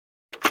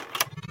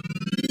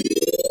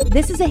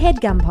This is a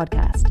HeadGum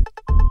podcast.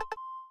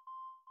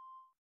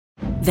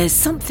 There's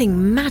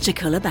something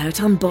magical about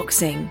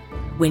unboxing.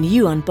 When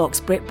you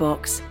unbox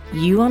BritBox,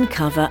 you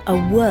uncover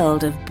a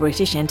world of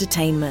British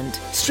entertainment.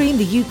 Stream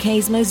the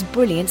UK's most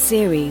brilliant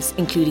series,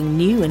 including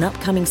new and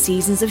upcoming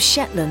seasons of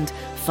Shetland,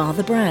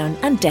 Father Brown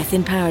and Death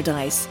in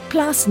Paradise.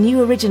 Plus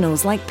new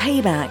originals like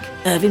Payback,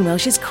 Irving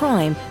Welsh's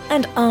Crime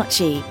and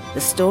Archie,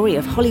 the story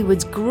of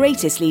Hollywood's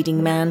greatest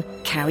leading man,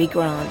 Cary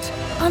Grant.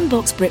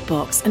 Unbox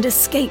BritBox and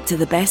escape to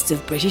the best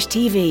of British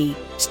TV.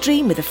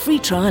 Stream with a free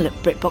trial at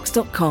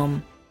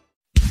BritBox.com.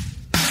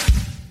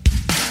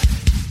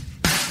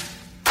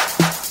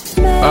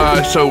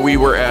 So we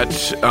were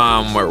at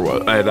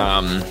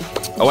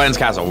Aladdin's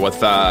Castle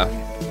with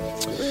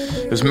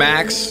it was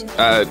Max,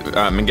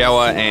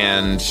 Minghella,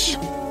 and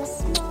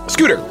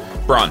Scooter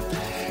Braun.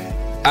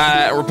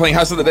 We're playing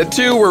House of the Dead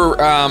 2. We're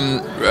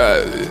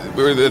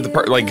at the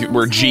part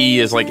where G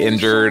is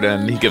injured,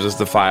 and he gives us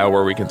the file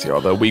where we can see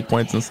all the weak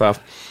points and stuff.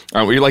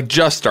 We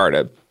just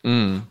started,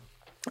 and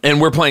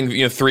we're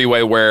playing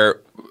three-way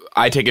where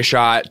I take a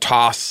shot,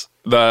 toss.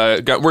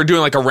 We're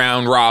doing a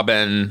round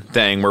robin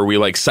thing where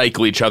we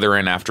cycle each other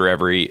in after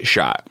every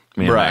shot,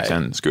 me and Max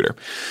and Scooter.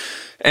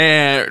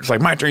 And it's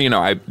my turn,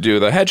 I do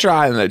the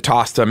headshot and then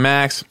toss to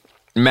Max.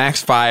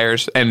 Max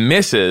fires and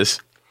misses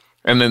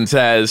and then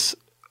says,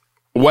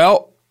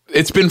 well,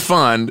 it's been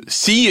fun.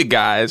 See you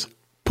guys.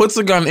 Puts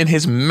the gun in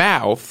his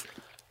mouth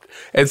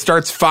and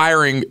starts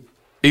firing.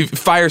 He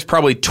fires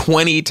probably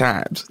 20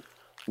 times.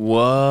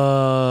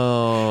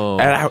 Whoa.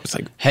 And I was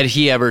like... Had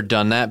he ever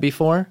done that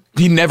before?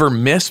 He never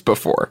missed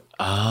before.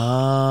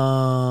 Oh.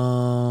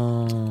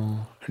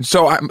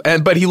 So,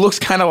 but he looks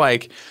kind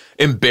of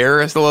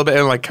embarrassed a little bit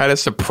and kind of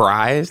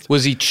surprised.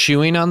 Was he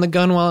chewing on the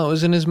gun while it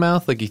was in his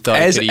mouth? He thought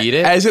he could eat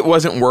it? As it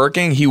wasn't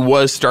working, he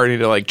was starting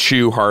to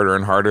chew harder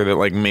and harder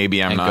that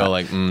maybe I'm and not. Go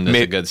this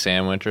is a good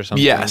sandwich or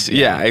something? Yes,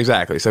 yeah,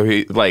 exactly. So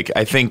he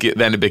I think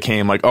then it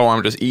became oh,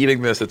 I'm just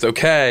eating this. It's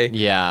okay.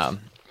 Yeah.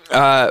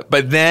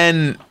 But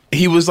then...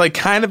 He was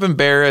kind of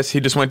embarrassed. He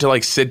just went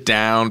to sit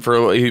down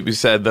for. He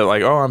said that oh,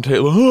 I'm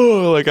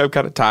I'm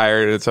kind of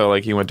tired, and so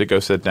he went to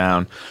go sit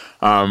down.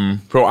 So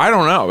I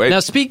don't know. Now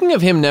speaking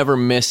of him never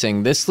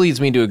missing, this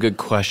leads me to a good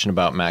question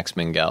about Max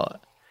Minghella.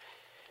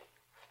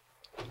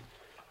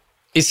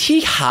 Is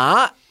he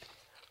hot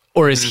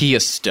or is he a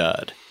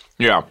stud?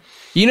 Yeah,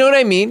 you know what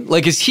I mean.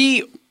 Is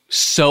he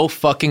so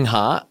fucking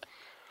hot,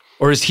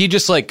 or is he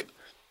just a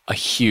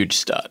huge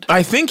stud?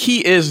 I think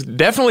he is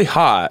definitely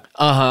hot.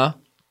 Uh-huh.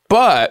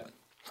 But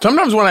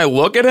sometimes when I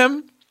look at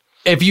him,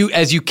 as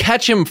you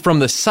catch him from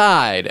the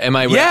side, am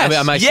I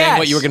saying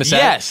what you were going to say?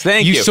 Yes,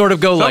 thank you. You sort of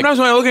go sometimes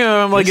when I look at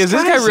him, I'm is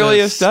this guy really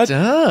a stud?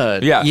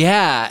 Yeah,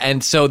 yeah.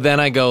 And so then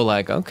I go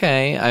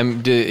okay,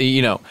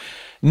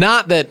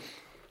 not that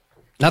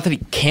he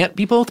can't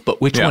be both,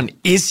 but which one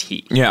is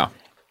he? Yeah,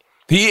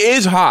 he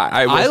is hot.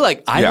 I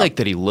like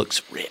that he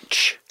looks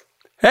rich.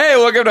 Hey,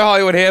 welcome to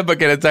Hollywood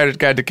Handbook and Insider's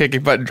Guide to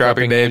Kicking Butt and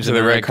Dropping Names in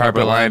the Red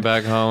Carpet Line.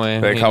 Back hallway.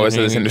 They call us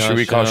in this industry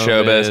we call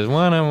showbiz.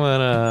 What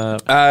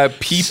up?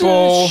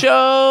 People...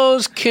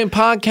 Shows,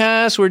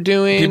 podcasts we're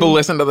doing. People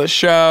listen to the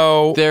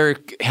show. They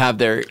have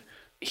their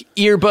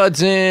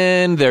earbuds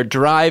in. They're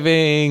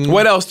driving.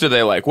 What else do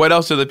they like? What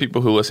else do the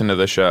people who listen to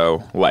the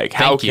show like?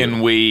 How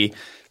can we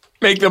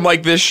make them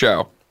like this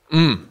show?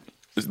 Do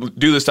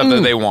the stuff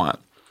that they want.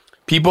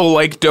 People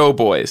like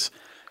Doughboys.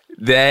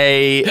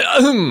 They...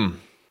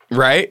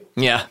 Right?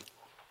 Yeah.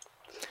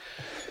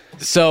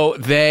 So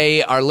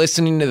they are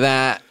listening to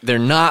that. They're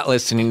not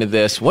listening to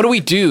this. What do we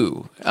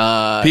do?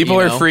 People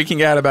are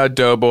freaking out about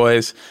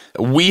Doughboys.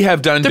 We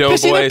have done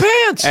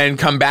Doughboys and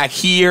come back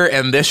here,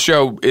 and this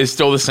show is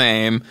still the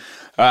same.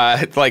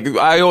 I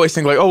always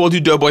think we'll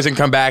do Doughboys and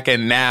come back,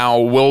 and now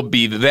we'll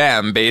be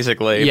them,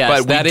 basically.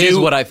 Yes, that is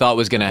what I thought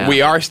was going to happen.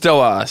 We are still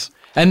us.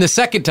 And the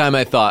second time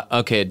I thought,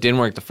 okay, it didn't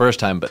work the first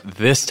time, but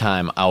this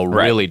time I'll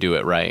really do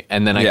it right.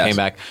 And then I came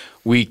back.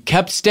 We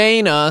kept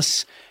staying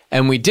us,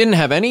 and we didn't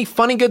have any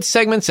funny good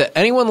segments that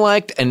anyone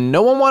liked, and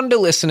no one wanted to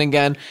listen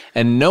again,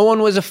 and no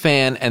one was a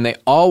fan, and they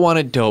all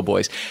wanted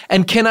Doughboys.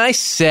 And can I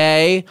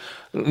say,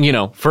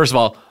 first of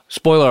all,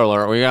 spoiler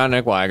alert, we got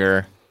Nick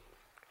Wiger.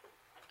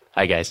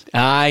 Hi, guys.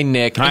 Hi,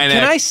 Nick. Hi, Nick.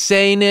 Can I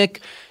say,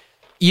 Nick,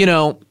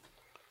 I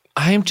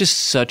am just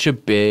such a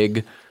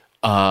big...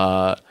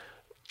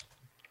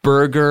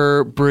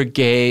 Burger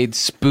Brigade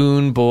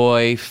Spoon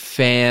Boy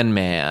fan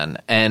man,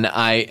 and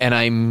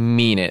I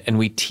mean it. And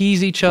we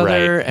tease each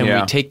other, and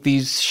we take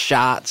these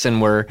shots,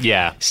 and we're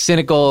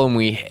cynical,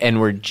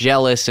 and we're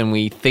jealous, and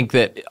we think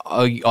that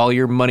all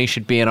your money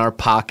should be in our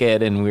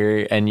pocket,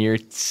 and you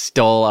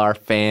stole our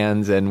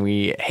fans, and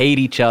we hate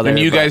each other. And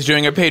you guys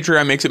doing a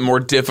Patreon makes it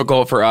more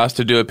difficult for us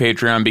to do a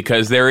Patreon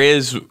because there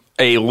is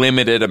a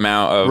limited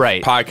amount of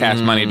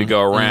podcast money to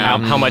go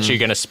around. How much are you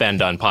going to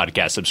spend on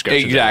podcast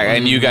subscriptions? Exactly.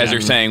 And you guys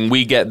are saying,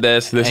 we get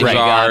this is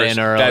ours.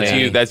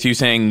 That's you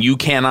saying you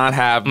cannot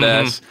have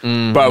this.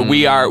 But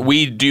we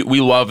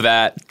love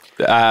that.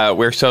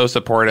 We're so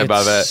supportive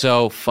of it.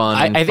 So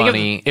fun and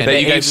funny.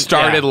 That you guys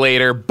started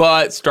later,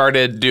 but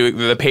started doing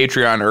the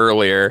Patreon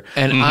earlier.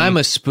 And I'm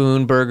a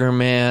spoon burger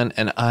man,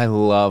 and I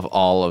love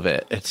all of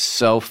it. It's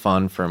so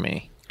fun for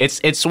me.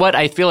 It's what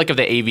I feel like if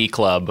the AV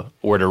Club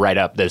were to write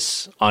up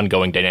this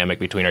ongoing dynamic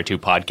between our two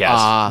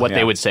podcasts, what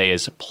they would say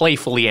is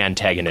playfully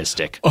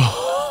antagonistic.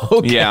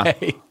 Okay. Yeah.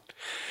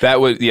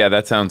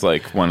 That sounds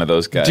like one of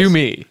those guys. Do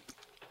me.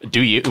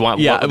 Do you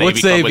want what the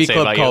what's AV the Club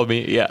AV Club called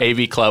me? Yeah.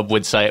 AV Club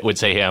would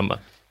say him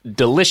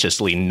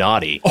deliciously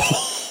naughty.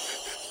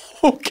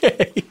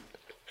 Okay.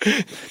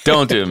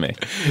 Don't do me.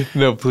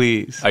 No,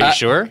 please. Are you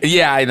sure?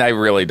 Yeah, I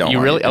really don't. You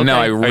want really? to. Okay. No, I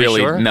Are you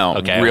really sure? no.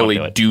 Okay, I really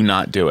won't do it. do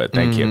not do it.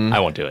 Thank you. I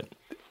won't do it.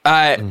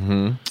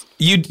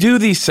 You do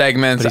these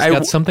segments. But he's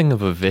got something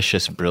of a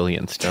vicious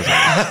brilliance, doesn't he?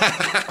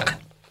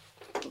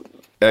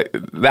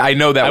 I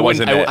know that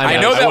wasn't it.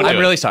 I'm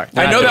really sorry.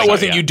 I know that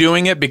wasn't you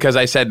doing it because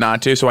I said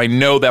not to, so I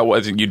know that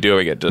wasn't you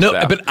doing it just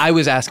now. But I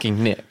was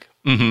asking Nick.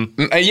 Yeah,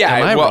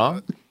 Am I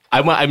wrong?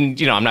 I'm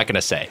not going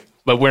to say,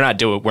 but we're not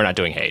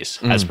doing Hayes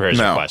as per his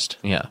request.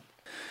 Yeah.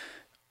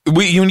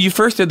 When you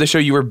first did the show,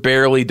 you were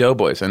barely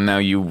Doughboys, and now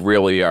you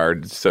really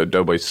are so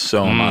Doughboys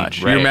so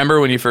much. Right. You remember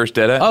when you first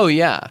did it? Oh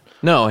yeah.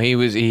 No,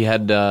 he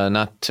had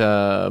not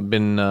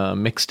been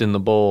mixed in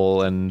the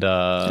bowl and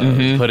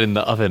put in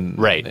the oven.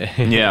 Right.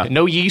 Yeah.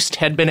 No yeast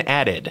had been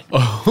added.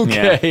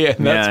 Okay,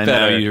 and that's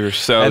better. You're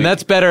so and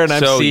that's better, and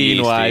I'm so seeing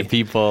yeasty. why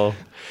people.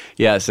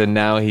 Yes, and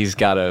now he's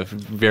got a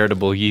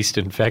veritable yeast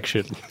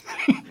infection.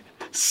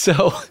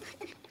 So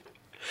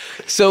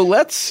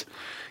let's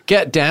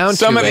get down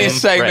some to of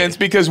these segments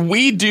because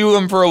we do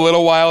them for a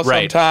little while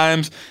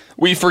sometimes.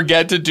 We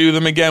forget to do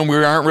them again. We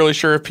aren't really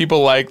sure if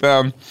people like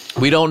them.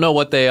 We don't know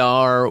what they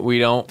are. We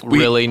don't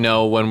really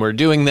know when we're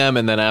doing them.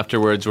 And then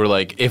afterwards, we're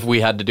like, if we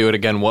had to do it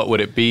again, what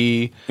would it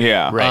be?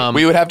 Yeah. Right.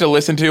 We would have to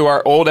listen to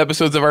our old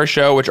episodes of our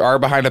show, which are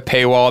behind a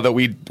paywall that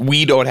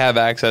we don't have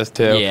access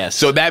to. Yes.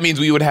 So that means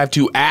we would have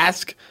to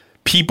ask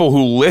people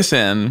who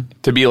listen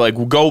to be like,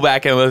 go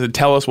back and listen,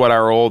 tell us what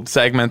our old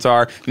segments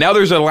are. Now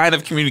there's a line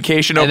of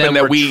communication open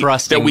that we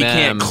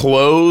can't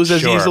close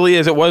as easily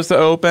as it was to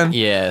open.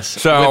 Yes.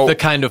 So with the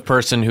kind of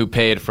person who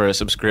paid for a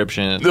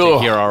subscription to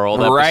hear our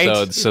old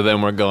episodes. So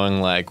then we're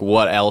going like,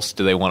 what else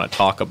do they want to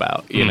talk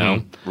about? You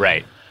know?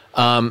 Right.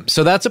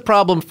 So that's a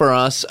problem for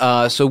us.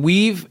 So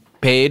we've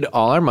paid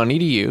all our money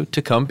to you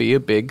to come be a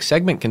big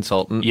segment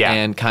consultant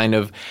and kind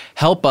of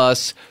help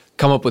us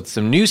come up with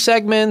some new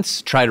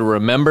segments, try to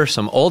remember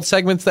some old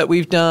segments that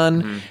we've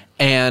done,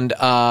 and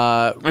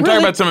talk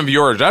about some of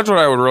yours. That's what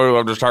I would really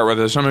love to start with.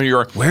 Is some of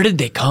your where did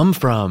they come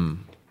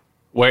from?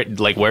 Where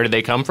did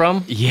they come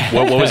from? Yeah.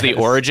 What was the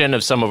origin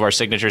of some of our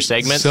signature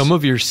segments? Some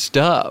of your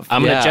stuff.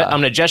 I'm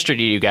gonna gesture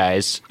to you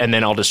guys, and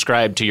then I'll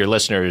describe to your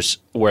listeners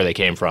where they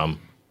came from.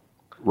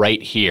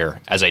 Right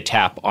here, as I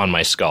tap on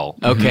my skull.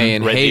 Okay,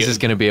 and Hayes is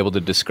going to be able to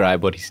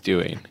describe what he's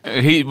doing.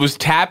 He was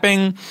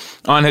tapping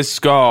on his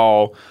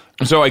skull.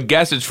 So I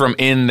guess it's from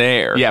in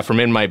there. Yeah, from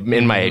in my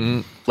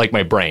like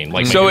my brain.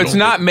 Like so it's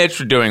not Mitch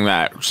doing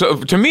that. So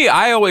to me,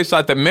 I always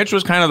thought that Mitch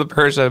was kind of the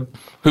person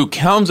who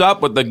comes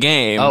up with the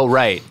game. Oh,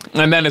 right.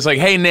 And then it's like,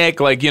 hey, Nick,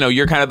 like, you know,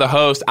 you're kind of the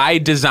host. I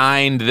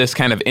designed this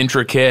kind of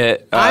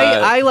intricate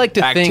I like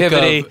to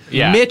activity.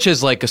 think of Mitch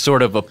as like a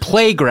sort of a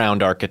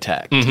playground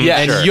architect. Yeah,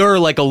 and you're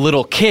like a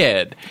little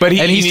kid. But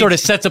he sort of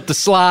sets up the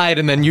slide,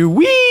 and then you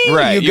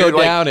go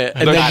down it.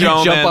 And then you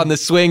jump on the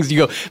swings.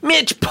 You go,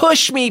 Mitch,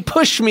 push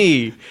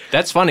me.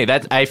 That's funny.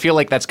 I feel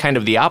like that's kind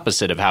of the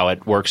opposite of how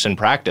it works in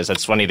practice.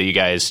 That's funny that you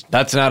guys...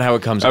 That's not how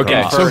it comes Okay,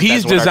 across. so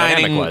he's That's what our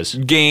designing dynamic was.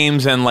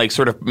 games and like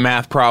sort of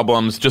math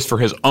problems just for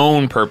his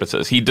own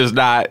purposes. He does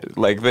not,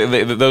 like,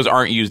 those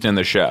aren't used in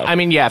the show. I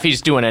mean, yeah, if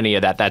he's doing any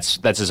of that, that's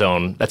his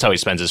own... That's how he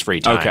spends his free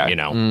time, Okay. you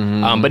know?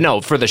 But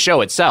no, for the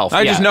show itself...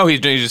 I just know he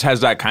just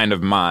has that kind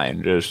of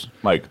mind, just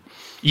like...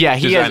 Yeah,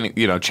 he has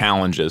designing,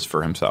 challenges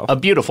for himself. a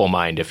beautiful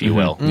mind, if you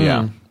will.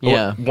 Yeah.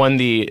 Yeah. One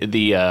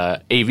the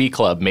AV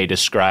Club may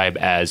describe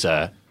as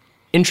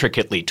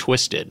intricately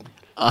twisted.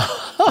 And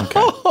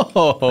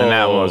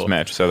that was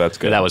Mitch, so that's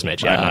good. That was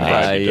Mitch, yeah. I'm not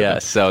glad Hayes. you did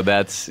yeah.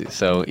 that.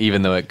 So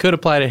even though it could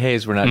apply to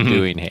Hayes, we're not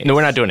doing Hayes. No,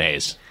 we're not doing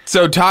Hayes.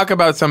 So talk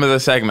about some of the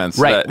segments.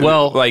 Right,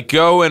 well... like,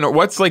 go and...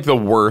 What's, like, the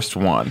worst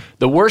one?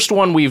 The worst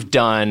one we've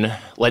done,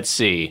 let's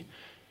see...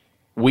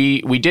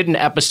 We did an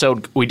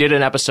episode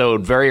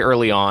very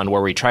early on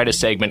where we tried a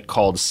segment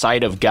called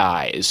Side of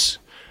Guys.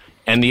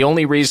 And the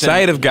only reason...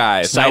 Side of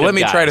Guys. Now, let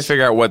me try to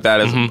figure out what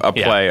that is a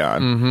play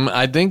on.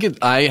 I think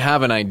I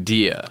have an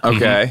idea.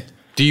 Okay.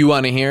 Do you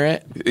want to hear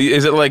it?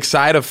 Is it like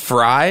Side of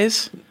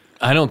Fries?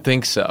 I don't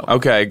think so.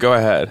 Okay, go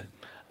ahead.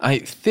 I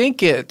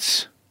think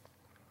it's...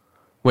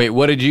 Wait,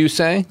 what did you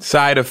say?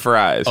 Side of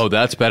Fries. Oh,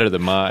 that's better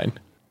than mine.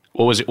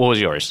 What was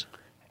yours?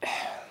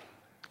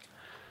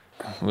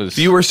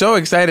 You were so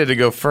excited to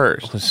go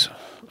first. It was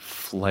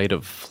Flight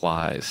of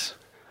Flies.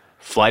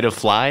 Flight of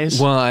Flies?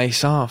 Well, I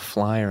saw a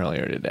fly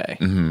earlier today.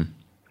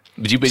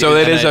 So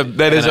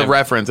that is a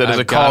reference. It is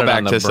a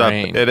callback to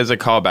something. It is a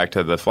callback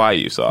to the fly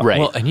you saw. Right.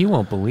 Well, and you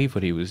won't believe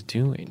what he was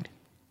doing.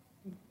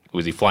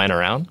 Was he flying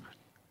around?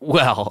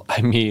 Well,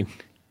 I mean,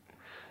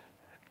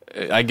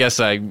 I guess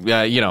I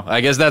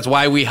guess that's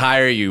why we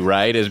hire you,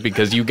 right? Is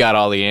because you got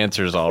all the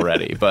answers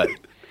already. But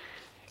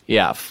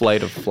yeah,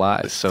 Flight of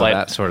Flies. So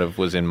that sort of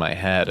was in my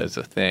head as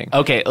a thing.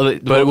 Okay,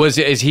 but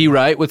is he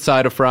right with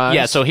Side of Fries?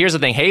 Yeah. So here's the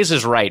thing: Hayes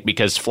is right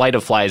because Flight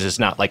of Flies is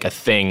not like a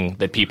thing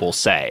that people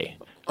say.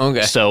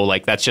 Okay. So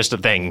like that's just a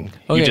thing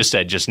you just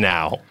said just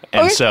now,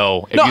 and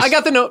so I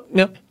got the note.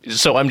 No.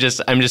 So I'm just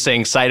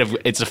saying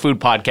it's a food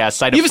podcast.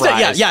 Side of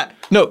Fries.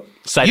 No.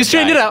 You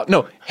straightened it out.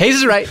 No, Hayes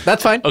is right.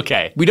 That's fine.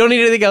 Okay. We don't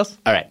need anything else.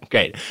 All right,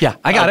 great. Yeah,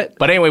 I got it.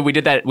 But anyway, we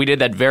did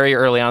that very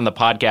early on in the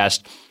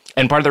podcast,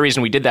 and part of the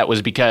reason we did that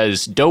was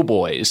because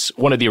Doughboys,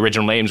 one of the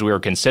original names we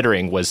were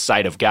considering, was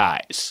Side of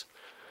Guys.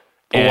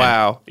 And,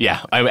 wow.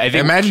 Yeah, I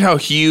think. Imagine how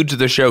huge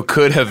the show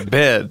could have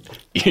been.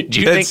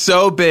 It's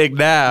so big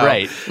now.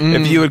 Right.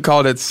 If you had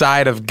called it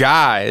Side of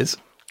Guys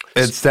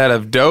instead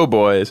of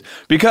Doughboys,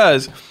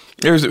 because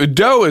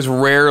dough is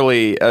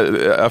rarely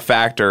a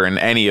factor in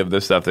any of the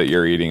stuff that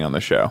you're eating on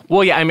the show.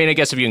 Well, yeah, I mean, I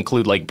guess if you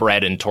include like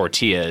bread and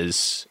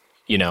tortillas,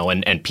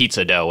 and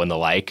pizza dough and the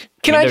like.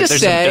 Can I just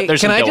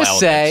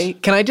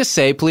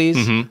say, please?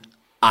 Mm-hmm.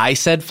 I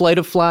said Flight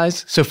of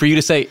Flies, so for you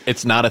to say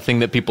it's not a thing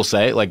that people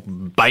say, like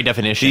by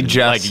definition,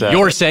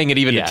 you're saying it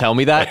even to tell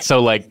me that, right.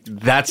 So like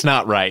that's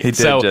not right. He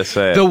did just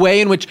say it. The way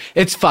in which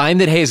it's fine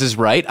that Hayes is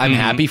right. I'm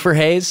happy for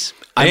Hayes.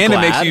 I'm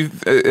glad.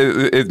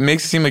 It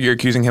makes it seem like you're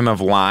accusing him of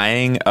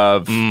lying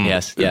of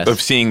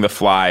seeing the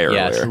fly earlier.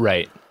 Yes,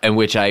 right, and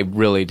which I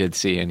really did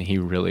see, and he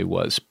really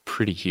was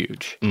pretty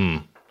huge.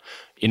 When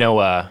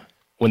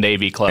the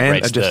AV Club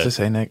writes to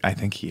say, Nick, I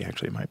think he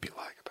actually might be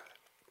lying.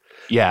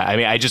 Yeah, I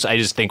mean, I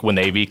just think when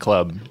the AV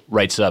Club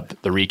writes up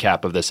the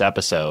recap of this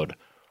episode,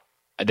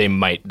 they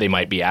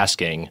might be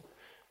asking,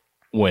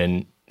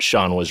 when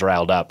Sean was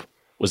riled up,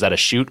 was that a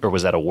shoot or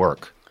was that a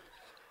work?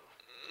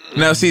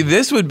 Now, see,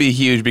 this would be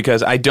huge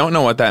because I don't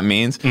know what that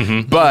means.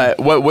 Mm-hmm. But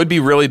what would be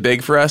really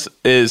big for us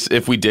is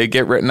if we did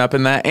get written up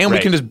in that, and we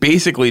can just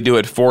basically do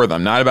it for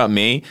them, not about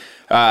me.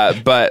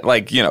 But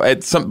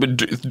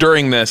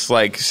during this,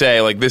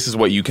 say this is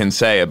what you can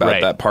say about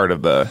that part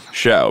of the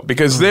show,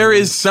 because there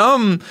is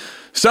some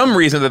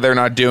reason that they're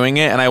not doing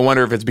it, and I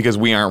wonder if it's because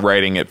we aren't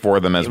writing it for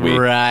them as we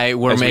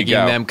we're making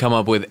them come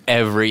up with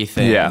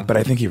everything. Yeah, but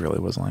I think he really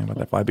was lying about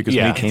that fly because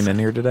when he came in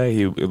here today,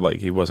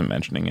 he wasn't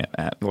mentioning it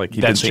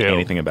he didn't say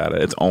anything about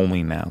it. It's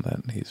only now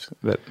that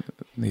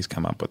he's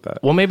come up with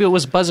that. Well, maybe it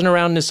was buzzing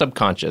around in his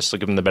subconscious, so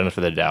give him the benefit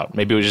of the doubt.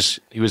 Maybe it was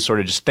he was sort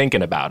of just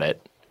thinking about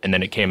it, and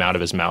then it came out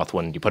of his mouth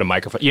when you put a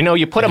microphone.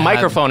 You put a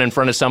microphone in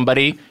front of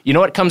somebody, you know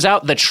what comes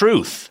out? The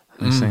truth.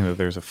 He's saying that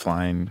there's a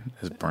fly in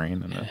his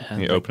brain, and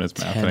he opened his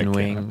mouth and it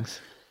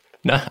wings.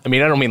 No, I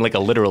mean, I don't mean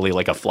literally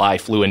a fly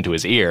flew into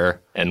his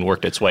ear and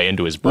worked its way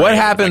into his brain. What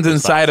happens in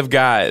Side of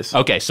Guys?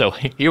 Okay, so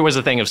here was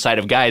the thing of Side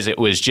of Guys. It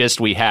was just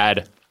we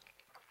got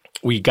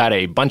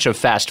a bunch of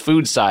fast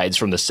food sides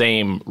from the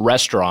same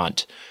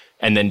restaurant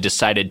and then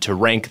decided to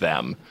rank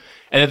them.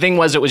 And the thing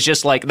was, it was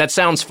just that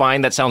sounds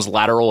fine. That sounds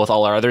lateral with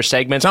all our other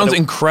segments. Sounds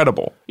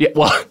incredible. Yeah.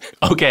 Well,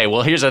 okay.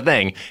 Well, here's the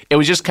thing. It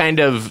was just kind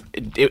of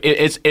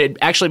it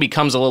actually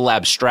becomes a little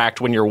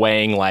abstract when you're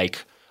weighing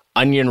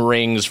onion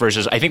rings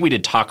versus. I think we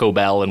did Taco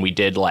Bell and we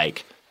did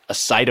a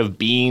side of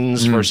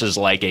beans versus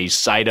a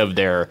side of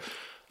their.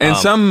 And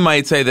some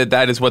might say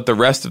that is what the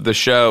rest of the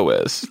show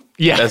is.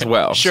 Yeah, as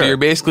well. Sure. So you're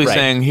basically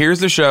saying, here's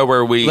the show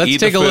where we Let's eat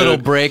take the food, a little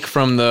break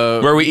from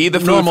where we eat the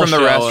food from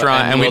the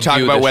restaurant and we talk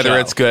about whether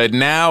it's good.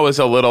 Now is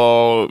a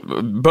little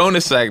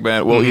bonus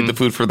segment. We'll eat the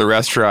food from the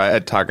restaurant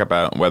and talk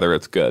about whether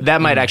it's good. That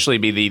might actually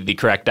be the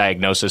correct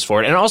diagnosis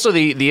for it. And also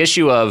the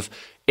issue of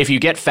if you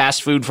get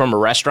fast food from a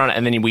restaurant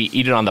and then we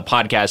eat it on the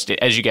podcast,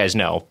 as you guys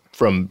know,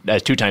 from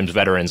as 2 times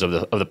veterans of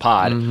the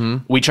pod,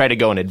 we try to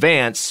go in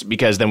advance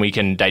because then we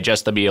can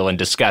digest the meal and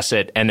discuss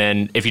it. And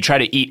then if you try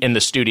to eat in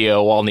the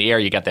studio while in the air,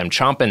 you got them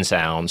chomping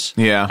sounds.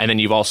 Yeah. And then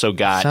you've also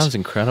got... Sounds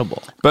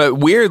incredible. But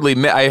weirdly,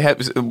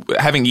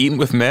 having eaten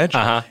with Mitch,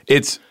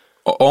 it's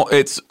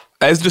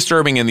as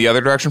disturbing in the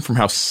other direction from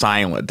how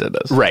silent it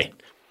is. Right.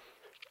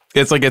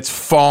 It's it's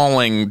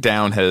falling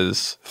down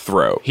his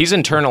throat. He's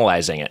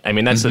internalizing it. I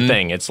mean, that's the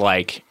thing. It's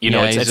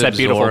it's that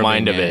beautiful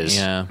mind of his.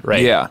 Yeah.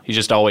 Right. Yeah. He's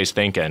just always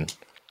thinking.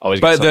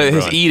 But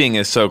his eating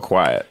is so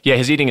quiet. Yeah,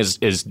 his eating is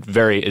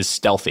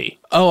stealthy.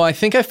 Oh, I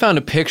think I found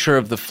a picture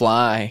of the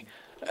fly.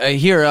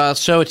 Here, I'll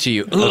show it to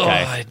you.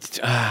 Okay.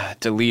 I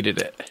deleted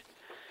it.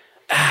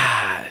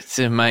 It's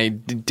in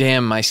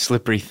my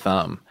slippery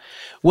thumb.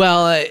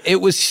 Well,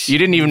 it was... You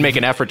didn't even make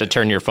an effort to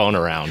turn your phone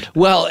around.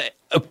 Well...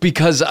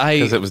 Because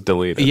it was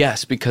deleted.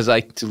 Yes, because I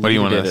deleted what do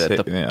you want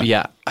it. To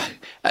yeah.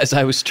 As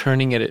I was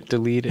turning it, it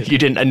deleted. You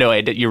didn't. No,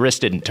 your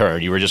wrist didn't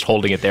turn. You were just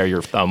holding it there.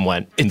 Your thumb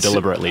went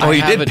deliberately. Oh,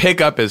 he did pick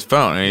up his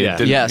phone.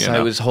 Yes, I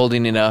was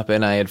holding it up,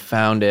 and I had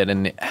found it,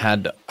 and it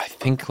had, I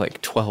think,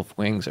 12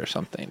 wings or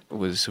something. It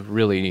was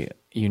really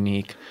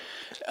unique.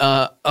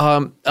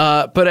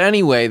 But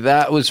anyway,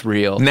 that was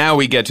real. Now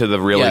we get to the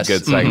really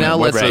good segment. Now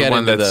let's get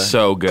one into that's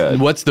so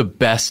good. What's the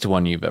best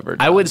one you've ever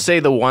done? I would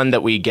say the one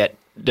that we get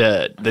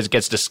that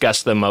gets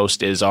discussed the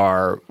most is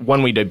our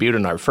one we debuted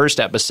in our first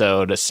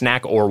episode, a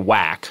snack or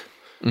whack.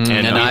 And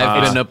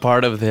I've been a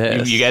part of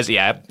this. You guys,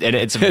 and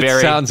it's it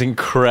very sounds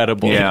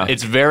incredible. Yeah.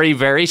 It's very,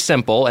 very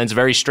simple and it's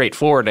very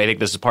straightforward. I think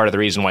this is part of the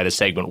reason why this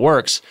segment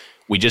works.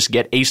 We just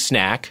get a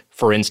snack,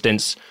 for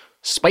instance,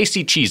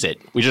 spicy Cheez-It.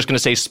 We're just going to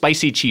say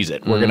spicy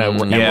Cheez-It. We're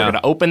gonna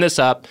open this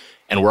up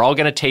and we're all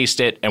going to taste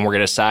it and we're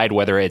going to decide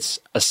whether it's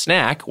a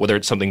snack, whether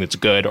it's something that's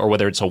good, or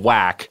whether it's a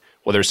whack,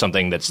 whether it's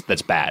something that's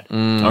bad.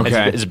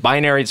 Okay. It's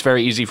binary. It's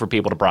very easy for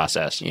people to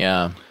process.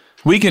 Yeah.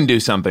 We can do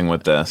something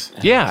with this.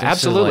 Yeah, This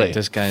absolutely. Is like,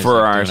 this guy's For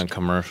like ours. doing a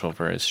commercial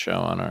for his show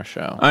on our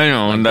show. I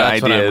know, Like, and the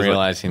that's what idea I'm is, like-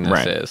 realizing this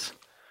right. is.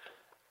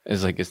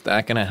 Is like, is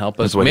that going to help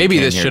us? That's what he Maybe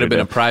came this here should have to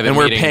been do. a private and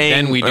we're meeting. paying,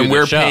 Then we do and the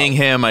we're show. paying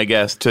him, I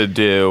guess, to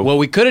do. What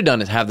we could have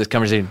done is have this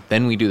conversation.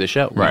 Then we do the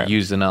show. Right. We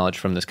use the knowledge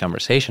from this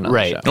conversation on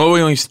Right. the show. Well, we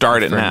only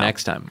start it For now.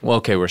 next time. Well,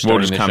 okay, we're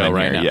starting just the come show in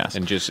right here, now. yes.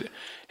 And just,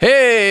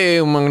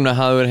 hey, welcome to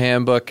Hollywood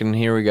Handbook, and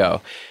here we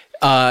go.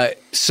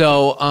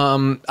 So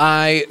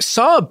I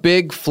saw a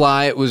big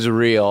fly. It was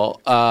real.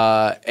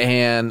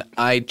 And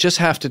I just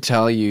have to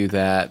tell you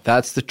that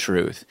that's the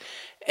truth.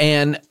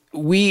 And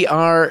we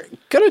are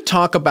going to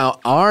talk about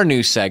our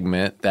new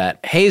segment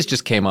that Hayes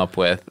just came up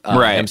with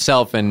Right.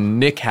 himself, and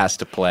Nick has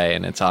to play,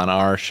 and it's on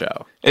our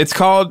show. It's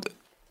called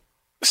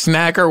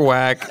Snack or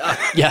Whack,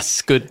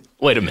 Yes, good.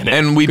 Wait a minute.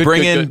 and we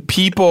bring in good.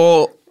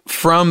 people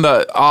from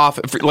the off,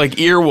 like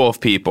Earwolf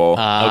people. Okay.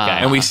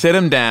 And we sit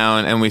them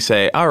down and we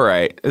say, all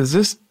right, is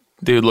this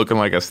dude looking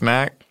like a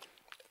snack?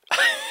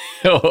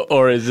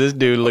 Or is this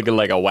dude looking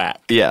like a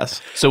whack?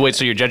 Yes. So wait,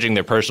 so you're judging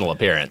their personal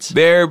appearance?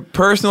 Their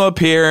personal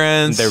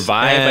appearance, Their vibe,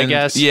 I and-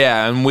 guess?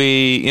 Yeah, and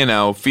we,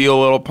 feel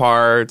little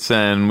parts,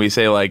 and we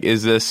say like,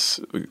 is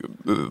this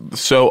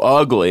so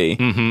ugly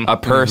a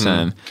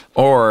person,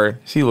 or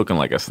is he looking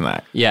like a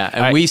snack? Yeah,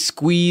 and we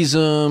squeeze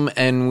them,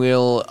 and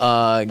we'll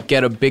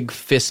get a big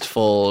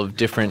fistful of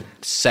different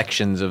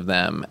sections of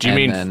them. Do you and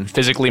mean then,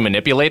 physically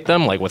manipulate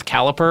them, like with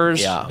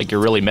calipers? Yeah. Like you're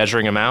really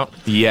measuring them out?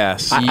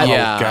 Yes.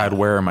 Yeah. Oh God,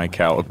 where are my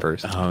calipers?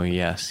 Oh,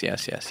 yes.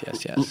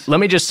 Let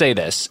me just say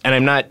this, and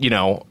I'm not,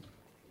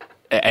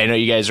 I know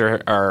you guys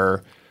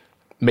are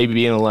maybe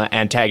being a little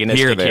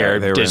antagonistic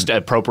here, just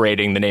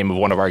appropriating the name of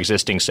one of our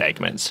existing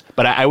segments.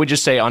 But I would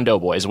just say on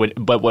Doughboys.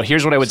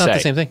 Here's what I would It's say. not the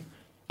same thing.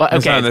 Well,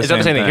 It's okay, not the it's not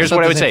the same same thing. thing. Here's It's what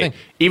not I the would same say.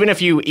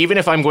 thing. Even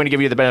if I'm going to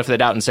give you the benefit of the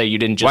doubt and say you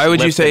didn't just Why would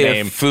you lift the say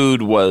name. if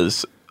food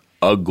was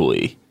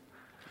ugly?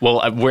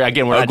 Well, we're not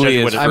Ugly judging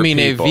is what for I mean,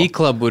 people. a V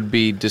Club would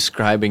be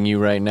describing you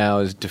right now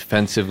as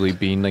defensively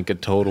being like a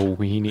total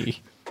weenie.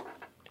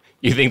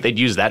 you think they'd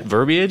use that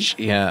verbiage?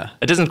 Yeah.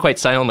 It doesn't quite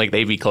sound like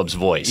the AV Club's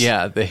voice.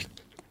 Yeah, they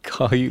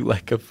call you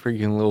like a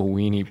freaking little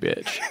weenie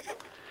bitch.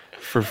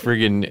 For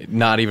friggin'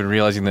 not even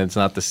realizing that it's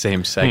not the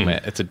same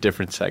segment. It's a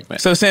different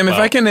segment. So Sam, if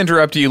I can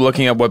interrupt you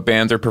looking up what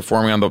bands are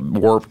performing on the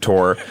Warped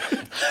Tour.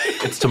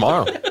 It's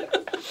tomorrow.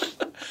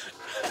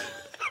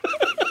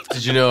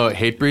 Did you know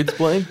Hatebreed's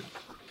playing?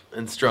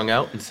 And Strung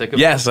Out and Sick of It?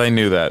 Yes, I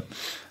knew that.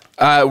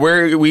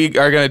 We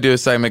are going to do a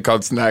segment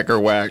called Snack or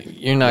Whack.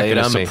 You're not Lay it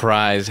going to on me.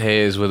 surprise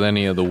Hayes with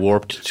any of the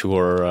Warped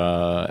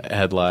Tour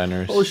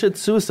headliners. Holy shit,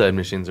 Suicide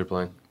Machines are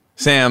playing.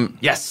 Sam,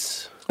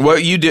 Yes.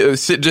 what you do,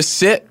 just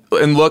sit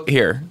and look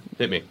here.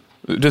 Hit me.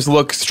 Just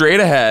look straight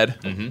ahead.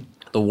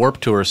 The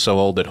Warped Tour is so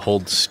old it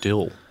holds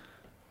still.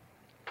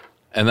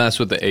 And that's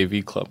what the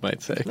AV Club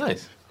might say.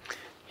 Nice.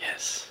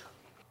 Yes.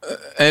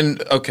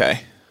 And,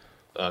 okay.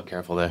 Oh,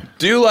 careful there.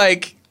 Do,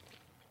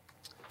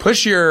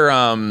 push your,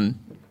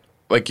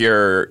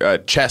 your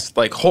chest,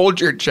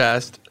 hold your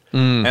chest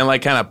and,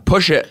 kind of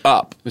push it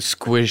up.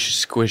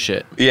 Squish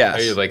it. Yes.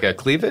 Are you like a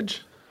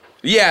cleavage?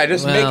 Yeah,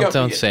 just Well, make up.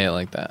 don't say it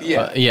like that.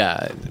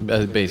 Yeah.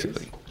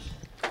 Basically.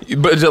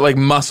 But is it like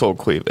muscle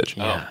cleavage?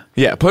 Yeah.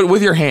 Yeah, put it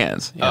with your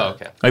hands. Oh,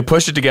 okay.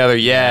 Push it together.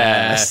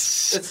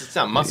 Yes. It's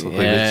not muscle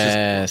cleavage.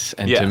 Yes.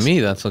 And Yes. to me,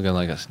 that's looking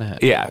like a snack.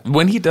 Yeah.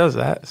 When he does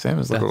that, Sam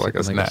is That's looking like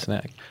a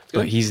snack.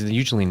 But he's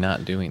usually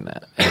not doing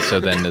that. And so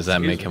then does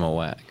that make him a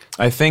whack?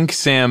 I think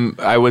Sam,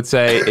 I would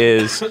say,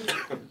 is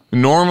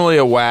normally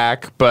a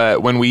whack,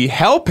 but when we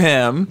help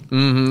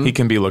him, he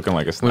can be looking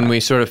like a snack. When we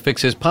sort of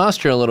fix his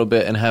posture a little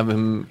bit and have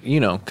him,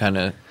 kind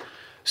of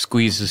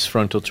squeeze his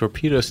frontal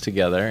torpedoes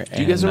together.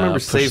 Do you guys remember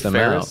Save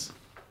Ferris?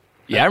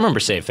 Yeah, I remember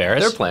Save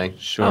Ferris. They're playing.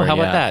 Sure. Oh, how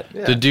about yeah. that?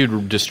 Yeah. The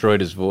dude destroyed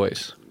his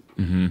voice.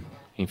 Mm-hmm.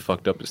 He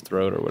fucked up his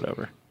throat or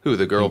whatever. Who?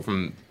 The girl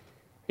from...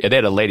 Yeah, they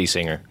had a lady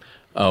singer.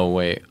 Oh,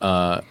 wait.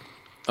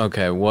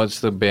 Okay,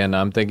 what's the band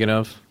I'm thinking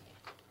of?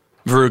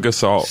 Veruca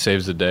Salt.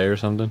 Saves the Day or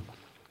something?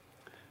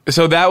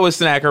 So that was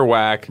snack or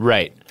whack.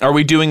 Right. Are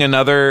we doing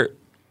another?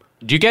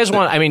 Do you guys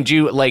want, do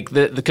you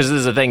because this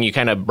is the thing, you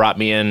kind of brought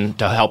me in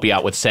to help you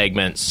out with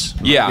segments.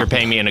 Yeah. You're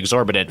paying me an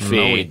exorbitant fee.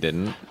 No, we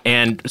didn't.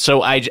 And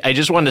so I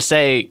just wanted to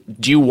say,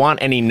 do you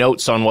want any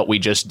notes on what we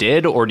just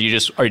did, or do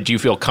you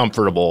feel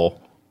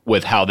comfortable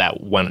with how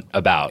that went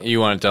about?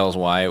 You want to tell us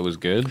why it was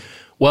good?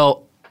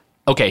 Well,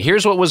 okay,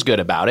 here's what was good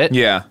about it.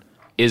 Yeah.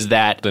 Is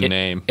that The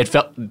name. It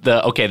felt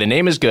the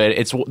name is good.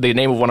 It's the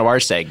name of one of our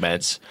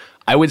segments.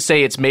 I would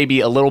say it's maybe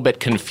a little bit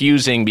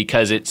confusing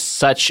because it's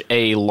such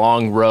a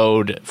long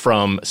road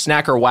from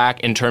snack or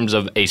whack in terms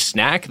of a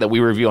snack that we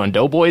review on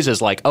Doughboys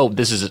is like, oh,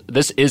 this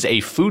is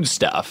a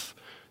foodstuff.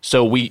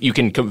 So you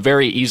can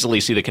very easily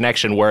see the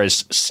connection,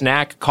 whereas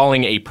snack,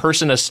 calling a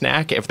person a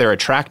snack if they're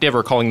attractive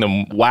or calling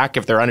them whack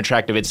if they're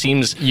unattractive, it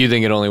seems... You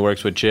think it only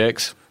works with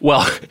chicks?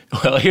 Well,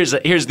 here's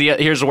where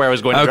I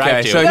was going to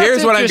drive to. So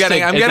here's what I'm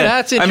getting.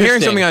 I'm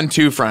hearing something on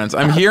two fronts.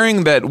 I'm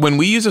hearing that when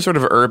we use a sort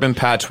of urban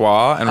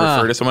patois and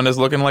refer to someone as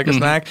looking like a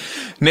snack,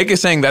 Nick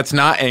is saying that's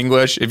not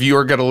English. If you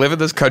are going to live in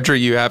this country,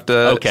 you have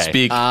to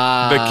speak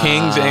the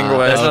King's English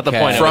that's not the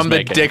point from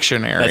the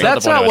dictionary.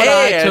 That's not what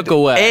I took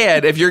away.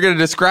 And if you're going to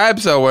describe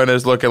someone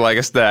as looking like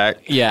a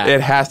snack,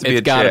 it has to be a chick.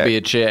 It's got to be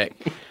a chick.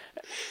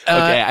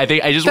 Okay, I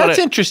think I just that's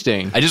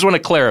interesting. I just want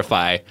to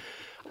clarify.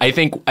 I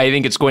think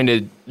it's going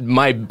to.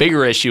 My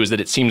bigger issue is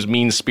that it seems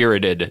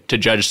mean-spirited to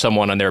judge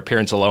someone on their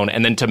appearance alone,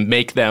 and then to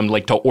make them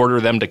to order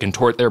them to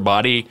contort their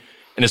body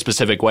in a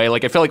specific way.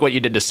 Like I feel like what you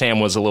did to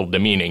Sam was a little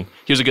demeaning.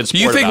 He was a good sport.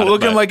 You think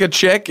looking like a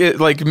chick,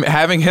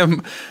 having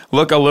him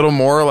look a little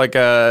more like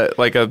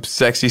a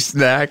sexy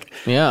snack,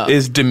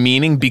 is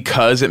demeaning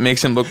because it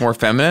makes him look more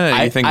feminine?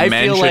 And you think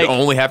men should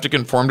only have to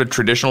conform to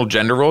traditional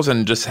gender roles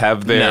and just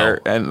have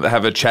and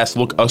have a chest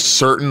look a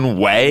certain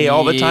way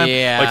all the time,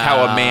 like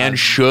how a man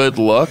should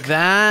look?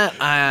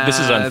 This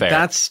is unfair.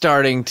 That's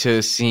starting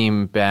to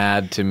seem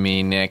bad to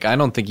me, Nick. I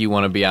don't think you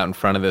want to be out in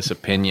front of this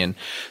opinion.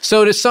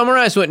 So to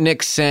summarize what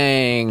Nick's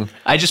saying.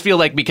 I just feel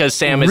like because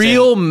Sam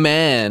is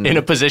men in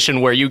a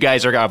position where you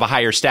guys are of a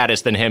higher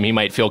status than him, he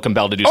might feel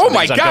compelled to do something. Oh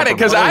my god!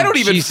 Because I don't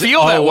even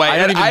feel that way.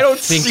 I don't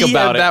think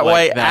about it that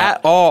way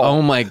at all.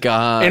 Oh my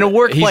god! In a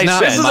workplace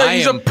sense,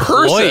 he's a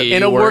person.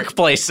 In a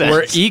workplace sense,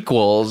 we're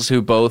equals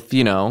who both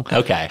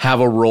have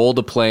a role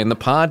to play in the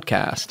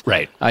podcast.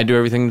 Right. I do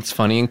everything that's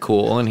funny and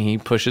cool, and he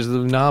pushes the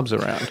knobs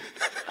around.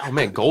 Oh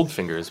man,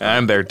 Goldfinger is.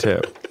 I'm there too.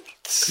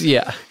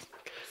 Yeah.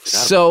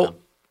 So.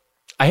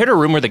 I heard a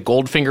rumor that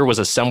Goldfinger was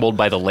assembled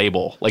by the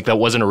label, like that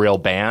wasn't a real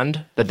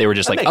band. That they were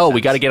just we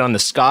got to get on the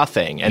ska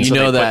thing, and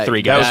so they put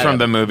three guys. That was from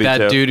the movie.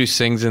 That dude who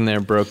sings in there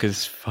broke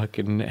his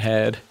fucking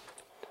head.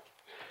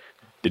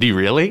 Did he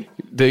really?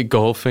 The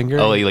Goldfinger.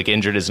 Oh, he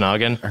injured his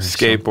noggin.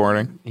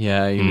 Skateboarding.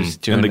 Yeah, he was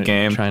doing in the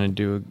game, trying to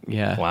do.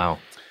 Yeah. Wow.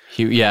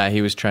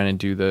 He was trying to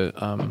do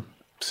the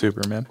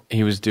Superman.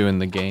 He was doing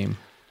the game.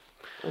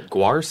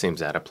 Guar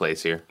seems out of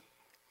place here.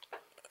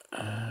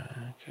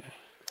 Okay.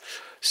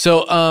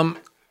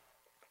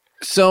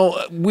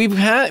 So we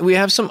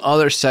have some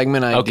other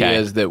segment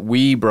ideas that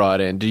we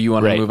brought in. Do you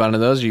want to move on to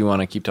those, or do you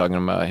want to keep talking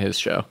about his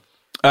show?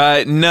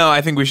 No,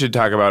 I think we should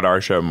talk about our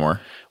show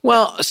more.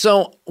 Well,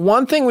 so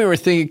one thing we were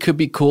thinking could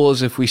be cool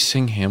is if we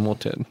sing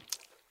Hamilton.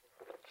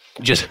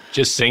 Just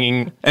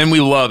singing, and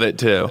we love it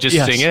too.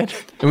 Sing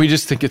it, and we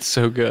just think it's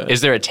so good. Is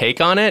there a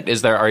take on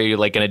it? Are you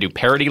going to do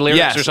parody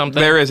lyrics or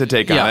something? There is a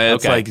take on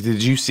it. It's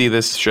did you see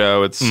this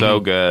show? It's so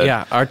good.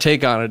 Yeah, our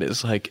take on it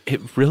is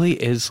it really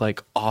is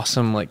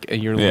awesome.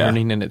 You're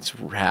learning, and it's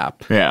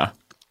rap. Yeah.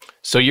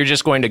 So you're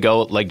just going to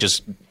go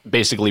just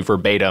basically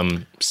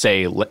verbatim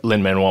say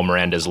Lin-Manuel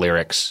Miranda's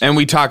lyrics, and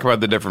we talk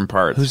about the different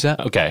parts. Who's that?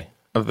 Okay.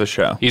 Of the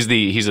show. He's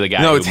the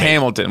guy. No, it's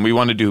Hamilton. We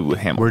want to do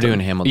Hamilton. We're doing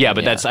Hamilton. Yeah,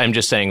 but I'm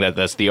just saying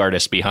that's the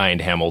artist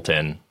behind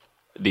Hamilton,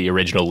 the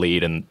original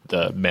lead and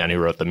the man who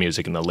wrote the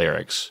music and the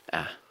lyrics.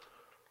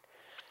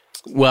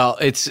 Well,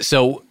 it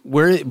seems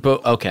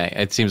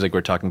like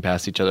we're talking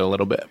past each other a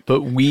little bit,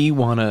 but we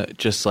want to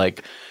just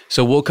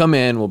so we'll come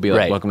in, we'll be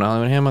welcome to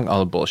Hollywood Hamilton, all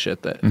the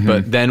bullshit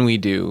but then we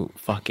do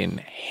fucking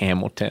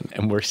Hamilton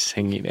and we're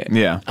singing it.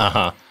 Yeah.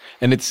 Uh-huh.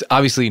 And it's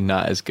obviously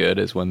not as good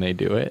as when they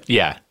do it.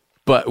 Yeah.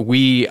 But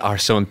we are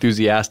so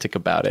enthusiastic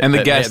about it. And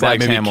the guest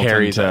likes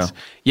Hamilton, too.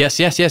 Yes.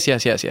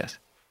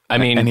 I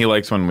mean... And he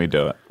likes when we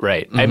do it.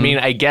 Right. Mm-hmm. I mean,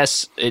 I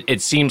guess it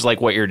seems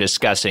like what you're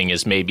discussing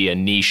is maybe a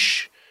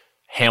niche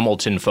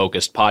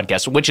Hamilton-focused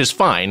podcast, which is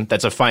fine.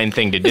 That's a fine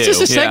thing to do. It's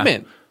just a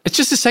segment. It's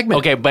just a segment.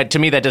 Okay, but to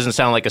me, that doesn't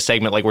sound like a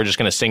segment we're just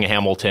going to sing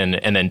Hamilton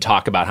and then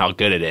talk about how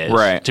good it is.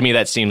 Right. To me,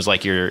 that seems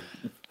like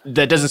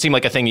that doesn't seem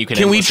like a thing you can.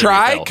 Can we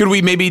try? Could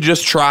we maybe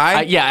just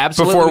try? Yeah,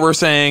 absolutely. Before we're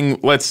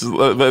saying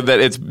that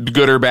it's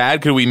good or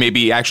bad, could we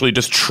maybe actually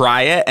just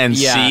try it and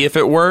see if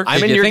it works?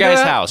 I'm in your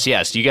guys' house.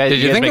 Yes, you guys.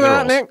 Did you think of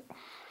that, Nick?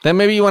 Then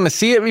maybe you want to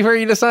see it before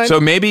you decide? So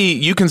maybe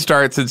you can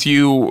start, since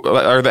you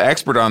are the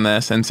expert on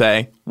this, and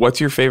say, what's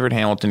your favorite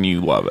Hamilton?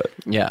 You love it.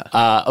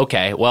 Yeah.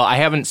 Okay. Well, I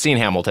haven't seen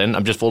Hamilton.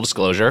 I'm just full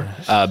disclosure,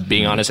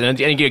 being honest. And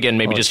again,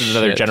 maybe just as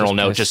another general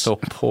note. Just so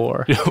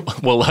poor.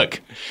 Well,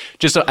 look,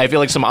 I feel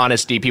like some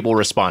honesty, people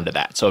respond to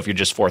that. So if you're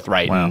just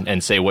forthright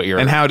and say what you're...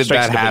 And how did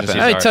that happen?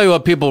 I tell you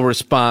what people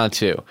respond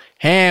to.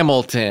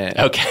 Hamilton.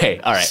 Okay.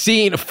 All right.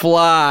 Scene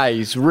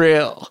flies.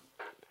 Real.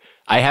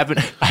 I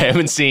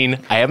haven't seen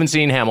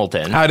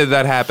Hamilton. How did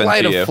that happen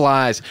Flight to you? Flight of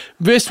Flies.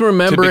 Just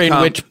remembering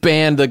which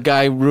band the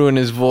guy ruined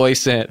his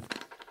voice in.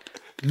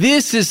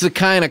 This is the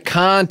kind of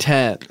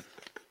content.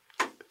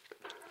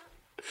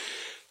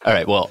 All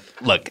right. Well,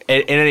 look.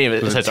 In any of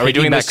it, are we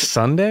doing this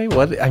Sunday?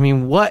 What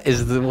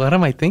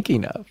am I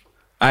thinking of?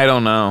 I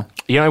don't know.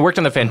 I worked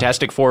on the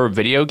Fantastic Four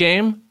video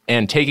game,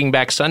 and Taking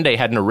Back Sunday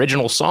had an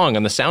original song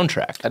on the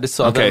soundtrack. I just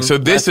saw Okay, them so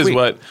this last is week.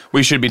 what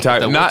we should be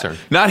talking.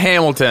 Not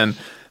Hamilton.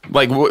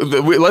 Like,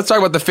 let's talk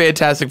about the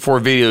Fantastic Four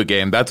video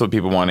game. That's what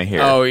people want to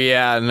hear. Oh,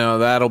 yeah. No,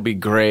 that'll be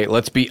great.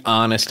 Let's be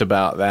honest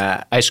about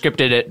that. I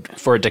scripted it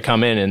for it to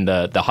come in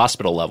the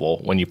hospital level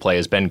when you play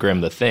as Ben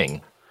Grimm, the Thing.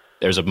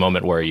 There's a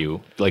moment where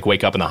you like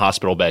wake up in the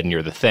hospital bed and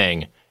you're the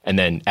Thing, and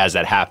then as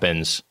that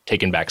happens,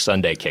 Taking Back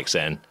Sunday kicks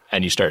in,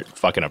 and you start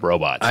fucking up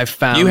robots. I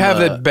found you have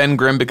that Ben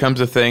Grimm becomes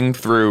a thing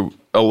through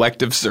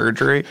elective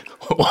surgery.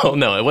 Well,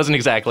 no, it wasn't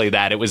exactly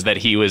that. It was that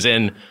he was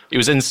in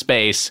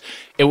space.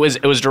 It was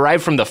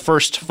derived from the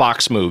first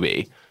Fox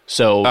movie.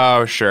 So,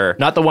 oh, sure,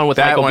 not the one with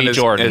that Michael one B.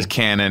 Jordan is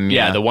canon.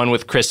 Yeah, the one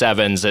with Chris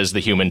Evans as the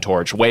Human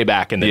Torch, way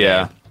back in the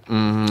day.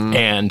 Mm-hmm.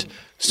 And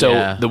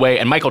so the way,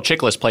 and Michael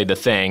Chiklis played the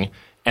Thing.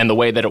 And the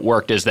way that it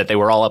worked is that they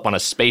were all up on a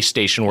space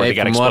station where they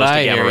got exposed to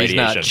gamma radiation.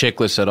 He's not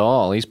chickless at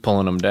all. He's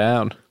pulling them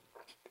down.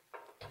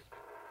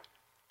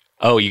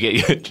 Oh,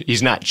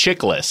 he's not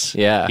chickless.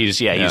 Yeah.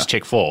 He's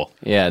chick-full.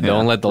 Yeah,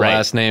 don't let the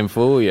last name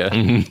fool you.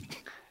 Mm-hmm.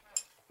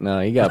 No,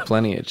 he got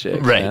plenty of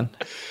chicks, Right. man.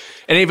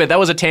 And even that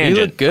was a He tangent.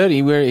 looked good.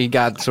 He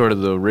got sort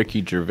of the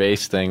Ricky Gervais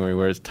thing where he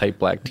wears tight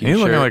black t-shirt.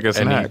 looking like a And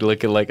snack. he's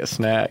looking like a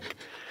snack.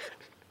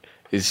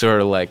 He's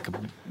sort of like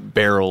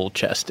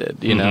barrel-chested,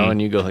 you know?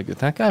 And you go like, is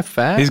that guy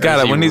fat? He's or got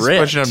is it he when he's ripped?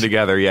 pushing them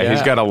together. Yeah,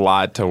 he's got a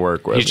lot to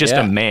work with. He's just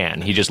Yeah. a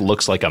man. He just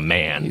looks like a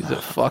man. He's a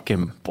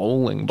fucking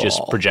bowling ball.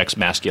 Just projects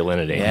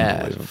masculinity.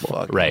 Yeah,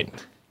 fucking- Right.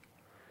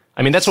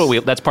 I mean, that's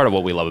part of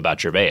what we love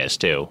about Gervais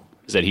too,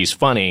 is that he's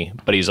funny,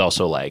 but he's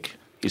also like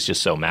he's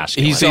just so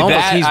masculine. He's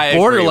that he's I agree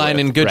borderline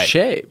with. in good Right.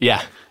 shape.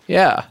 Yeah.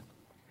 Yeah.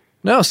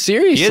 No,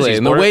 seriously. He's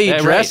And the way he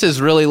right.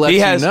 dresses really lets he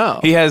you has know.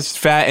 he has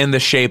fat in the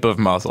shape of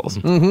muscles.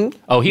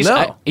 Oh, he's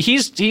No.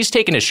 he's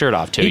taking his shirt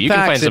off too. He You can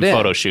find packs some it in.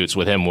 photo shoots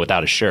with him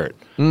without a shirt.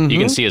 You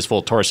can see his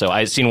full torso.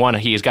 I've seen one.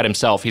 He's got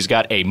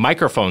a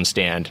microphone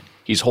stand.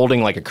 He's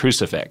holding like a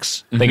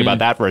crucifix. Think about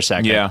that for a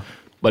second. Yeah.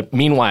 But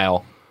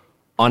meanwhile,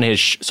 on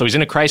his so he's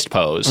in a Christ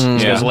pose.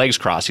 He's got his legs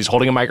crossed. He's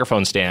holding a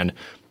microphone stand,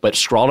 but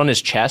scrawled on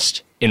his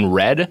chest in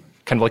red,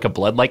 kind of like a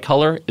blood-like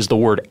color, is the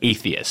word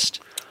atheist.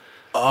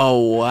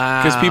 Oh,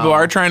 wow. Because people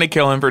are trying to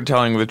kill him for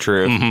telling the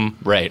truth.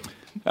 Right.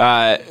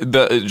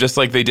 Just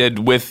like they did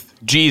with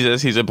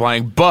Jesus, he's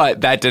implying,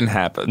 but that didn't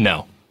happen.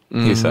 No.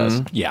 He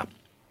says. Yeah.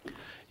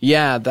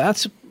 Yeah,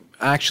 that's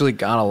actually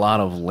got a lot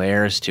of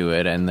layers to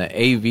it, and the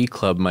AV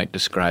Club might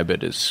describe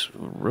it as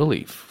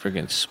really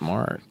friggin'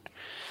 smart.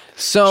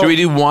 So Should we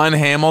do one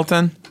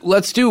Hamilton?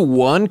 let's do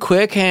one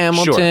quick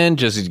Hamilton,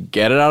 just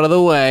get it out of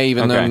the way,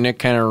 even though Okay. Nick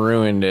kind of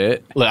ruined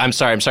it. Look, I'm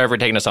sorry for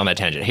taking us on that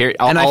tangent. Here,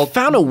 I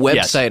found a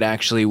Yes. website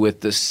actually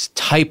with this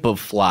type of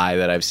fly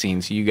that I've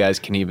seen, so you guys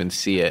can even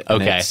see it.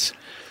 And Okay.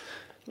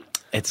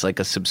 It's like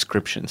a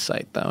subscription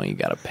site, though. You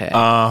got to pay.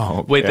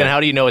 Oh, Wait, then how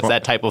do you know it's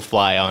that type of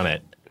fly on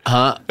it?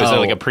 huh? Is there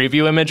like a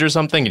preview image or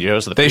something? Did you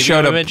notice the They preview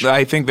showed image?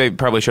 I think they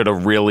probably showed a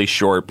really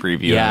short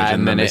preview. Yeah, image,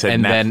 and then they said,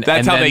 "Nah."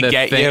 that's how they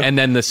get you. And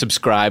then the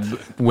subscribe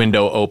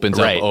window opens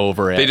Right. up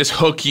over it. They just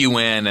hook you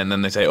in, and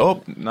then they say,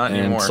 "Oh, not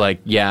and anymore." it's like,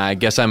 yeah, I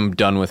guess I'm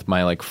done with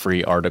my like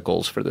free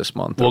articles for this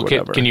month. Or Well,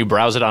 whatever. can you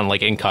browse it on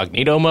like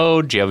incognito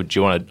mode? Do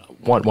you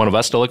want one of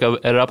us to look at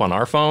it up on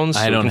our phones?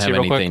 I so we don't can see have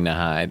real quick? anything to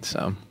hide,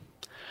 so.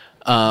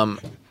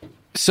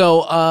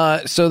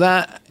 So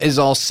that is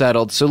all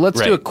settled. So let's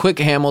do Right. a quick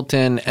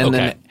Hamilton, and Okay.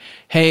 then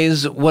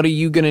Hayes, what are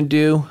you gonna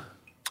do?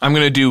 I'm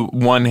going to do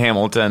one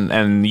Hamilton,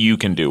 and you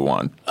can do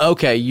one,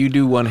 Okay, you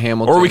do one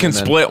Hamilton, or we can and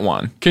then- split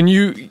one. Can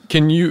you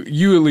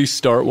at least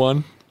start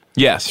one?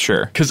 Yes,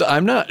 sure. Because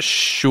I'm not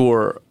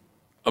sure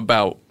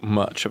about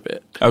much of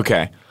it.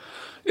 Okay.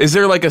 Is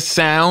there like a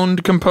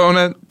sound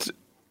component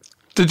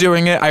to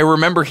doing it? I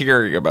remember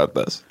hearing about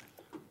this.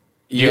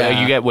 You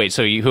get wait.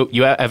 So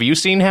have you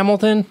seen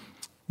Hamilton?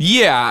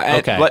 Yeah.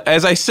 Okay.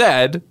 As I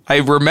said, I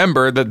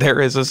remember that there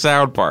is a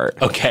sound part.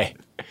 Okay.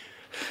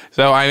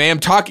 So I am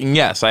talking.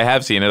 Yes, I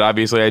have seen it.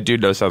 Obviously, I do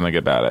know something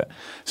about it.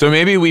 So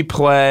maybe we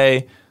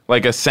play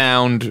like a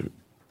sound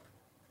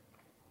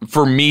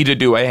for me to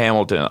do a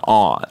Hamilton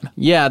on,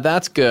 Yeah,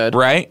 that's good.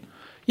 right?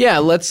 Yeah,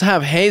 let's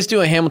have Hayes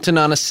do a Hamilton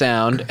on a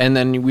sound, and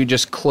then we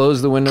just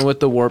close the window with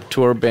the Warped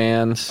Tour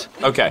bands.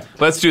 Okay,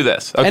 let's do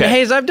this. Okay. And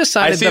Hayes, I've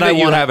decided I see that, that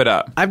you want have it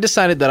up. I've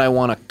decided that I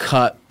want to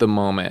cut the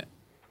moment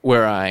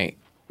where I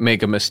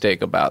make a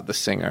mistake about the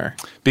singer.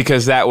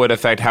 Because that would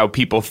affect how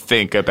people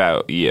think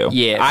about you.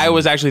 Yes. I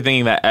was actually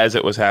thinking that as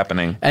it was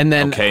happening. And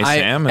then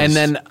Sam.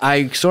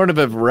 I sort of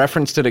have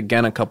referenced it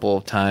again a couple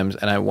of times,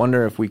 and I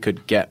wonder if we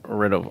could get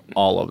rid of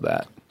all of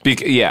that.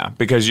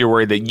 Because you're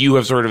worried that you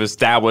have sort of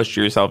established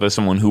yourself as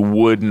someone who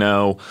would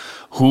know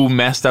who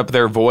messed up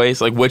their voice,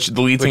 like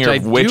the lead singer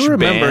of which do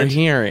remember band.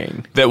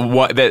 hearing.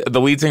 That the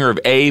lead singer of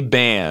a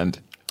band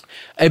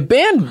A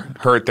band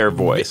hurt their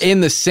voice.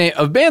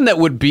 a band that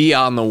would be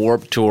on the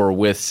Warped Tour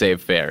with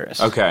Save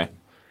Ferris. Okay.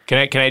 Can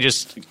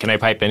I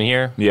pipe in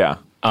here? Yeah.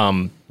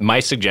 My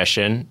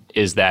suggestion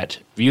is that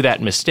view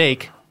that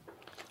mistake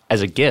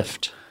as a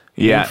gift.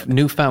 Yeah.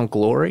 Newfound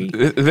glory.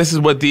 This is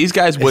what these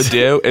guys would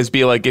do is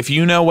be like, if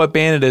you know what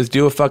band it is,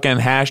 do a fucking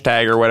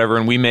hashtag or whatever,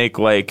 and we make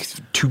like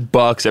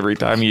 $2 every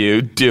time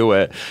you do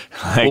it.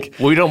 Like,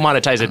 we don't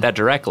monetize it that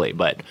directly,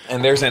 but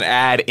and there's an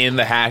ad in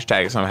the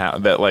hashtag somehow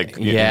that like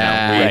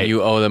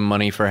you owe them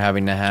money for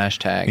having the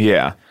hashtag.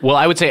 Yeah. Well,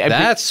 I would say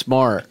that's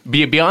smart.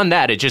 Beyond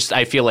that,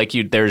 I feel like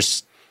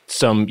there's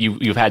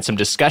you've had some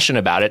discussion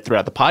about it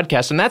throughout the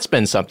podcast, and that's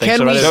been something.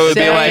 Can we so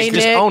say, like,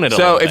 just own it.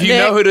 So if you Nick,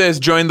 know who it is,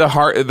 join the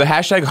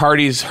hashtag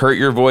Hardy's Hurt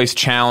Your Voice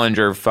Challenge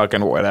or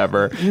fucking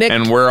whatever, Nick,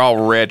 and we're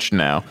all rich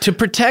now. To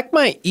protect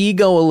my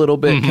ego a little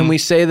bit, can we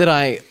say that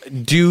I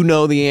do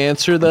know the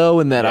answer though,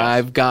 and that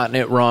I've gotten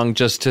it wrong,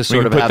 just to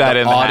sort of have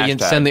the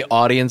audience send the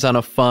audience on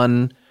a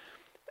fun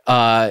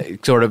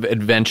sort of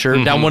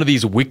adventure down one of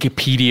these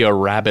Wikipedia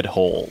rabbit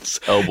holes.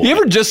 Oh boy. You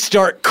ever just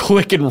start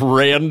clicking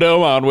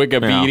random on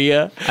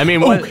Wikipedia? Yeah. I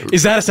mean,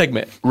 is that a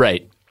segment?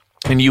 Right.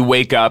 And you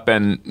wake up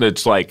and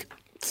it's like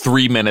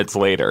 3 minutes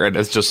later and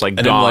it's just like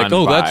and gone I'm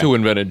like, by. that's who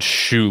invented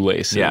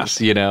shoelaces,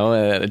 you know?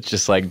 And it's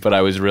just like, but I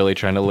was really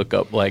trying to look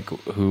up like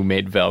who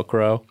made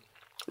Velcro.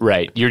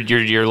 Right.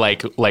 You're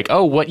like,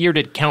 oh, what year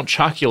did Count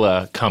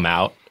Chocula come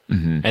out?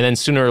 And then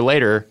sooner or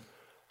later,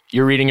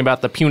 you're reading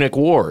about the Punic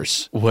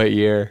Wars. What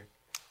year?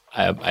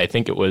 I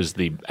think it was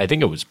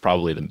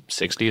probably the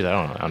 60s. I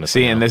don't know,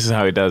 honestly. See, and this is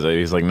how he does it.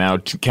 He's like, now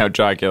Count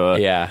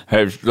Chocula. Yeah.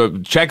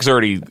 The check's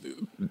already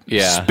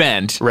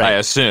spent, I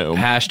assume.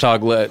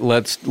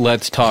 Hashtag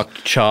let's talk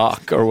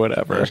chalk or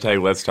whatever.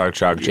 Hashtag let's talk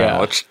chalk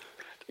challenge.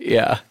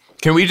 Yeah.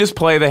 Can we just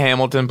play the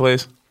Hamilton,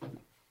 please?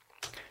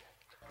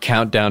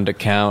 Countdown to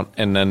count,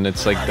 and then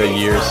it's like the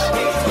years.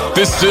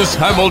 This is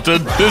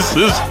Hamilton. This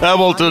is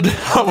Hamilton.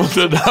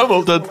 Hamilton.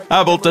 Hamilton.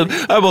 Hamilton.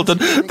 Hamilton.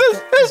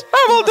 This is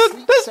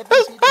Hamilton. This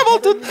is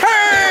Hamilton.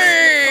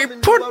 Hey,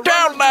 put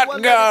down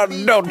that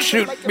gun. Don't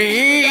shoot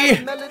me.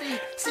 And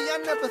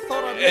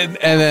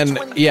then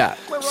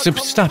so,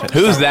 stop it.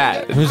 Who's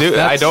that? Dude,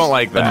 I don't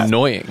like that.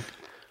 Annoying.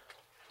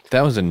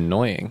 That was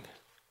annoying.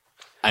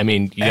 I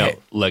mean,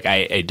 look,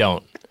 I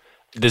don't.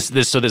 This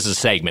is a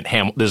segment.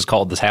 This is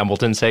called this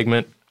Hamilton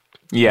segment.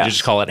 Yeah. You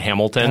just call it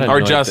Hamilton?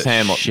 Or just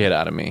Hamilton. Shit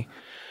out of me.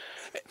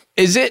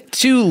 Is it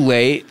too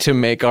late to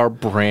make our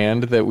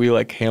brand that we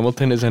like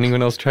Hamilton? Has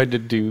anyone else tried to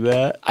do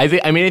that? I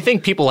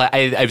think people.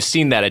 I've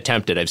seen that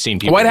attempted. I've seen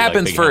people. What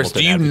happens first?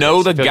 Do you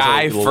know the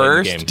guy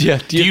first? Yeah.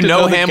 Do you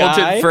know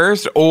Hamilton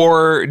first,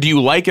 or do you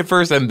like it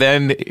first and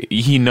then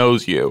he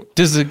knows you?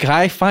 Does the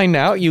guy find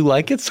out you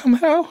like it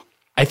somehow?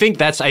 I think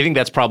that's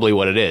probably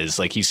what it is.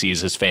 Like he sees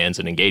his fans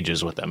and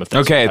engages with them.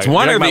 Okay, it's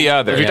one or the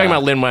other. If you're talking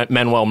about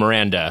Lin-Manuel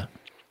Miranda.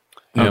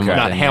 Okay.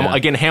 Not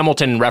again,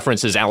 Hamilton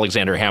references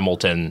Alexander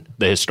Hamilton,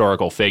 the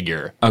historical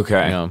figure.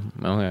 Okay. Yeah.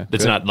 Okay.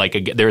 It's not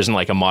like there isn't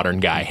like a modern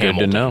guy, Good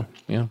Hamilton. to know.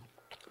 Yeah.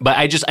 But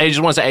I just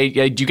want to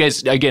say, do you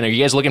guys, again, are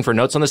you guys looking for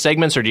notes on the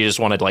segments, or do you just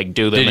want to like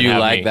do them? Did and you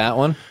have like me? that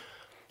one?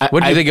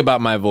 What do you think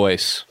about my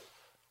voice?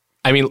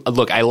 I mean,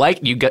 look, I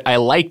liked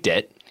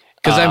it.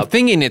 Because I'm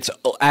thinking it's,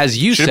 as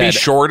you Should said, it be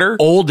shorter?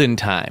 Olden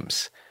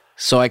times.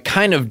 So I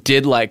kind of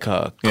did like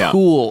a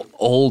cool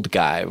old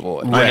guy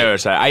voice. I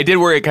noticed that. I did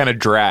where it kind of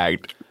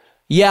dragged.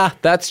 Yeah,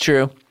 that's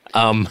true.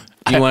 Do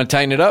you want to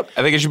tighten it up?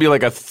 I think it should be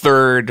like a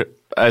third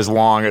as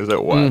long as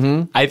it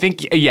was. I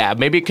think,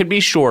 maybe it could be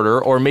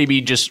shorter, or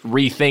maybe just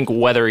rethink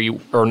whether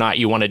you or not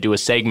you want to do a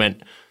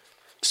segment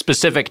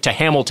specific to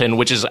Hamilton,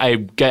 which is,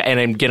 I'm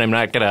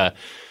not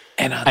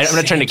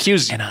trying to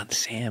accuse. And on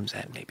Sam's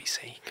end, maybe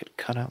say he could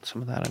cut out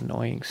some of that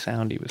annoying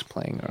sound he was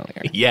playing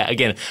earlier. Yeah,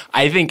 again,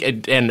 I think,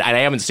 and I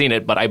haven't seen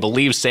it, but I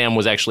believe Sam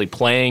was actually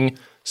playing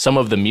some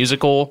of the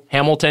musical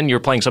Hamilton. You were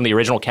playing some of the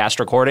original cast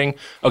recording.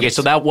 Okay,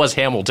 so that was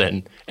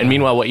Hamilton. And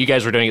meanwhile, what you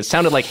guys were doing, it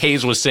sounded like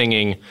Hayes was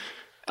singing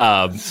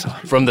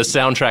from the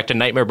soundtrack to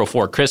Nightmare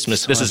Before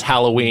Christmas. This is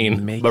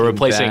Halloween, but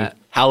replacing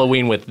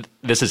Halloween with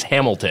This is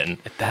Hamilton.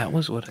 That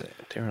was what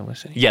they were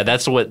listening. Yeah,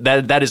 that's what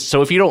that is.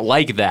 So if you don't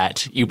like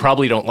that, you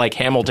probably don't like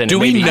Hamilton. Do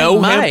we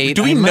know him?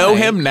 Do we know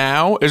him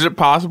now? Is it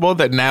possible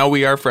that now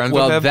we are friends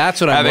with him? Well,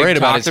 that's what I'm worried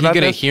about. Is he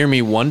going to hear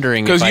me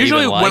wondering? Because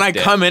usually when I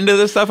come into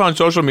this stuff on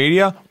social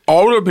media,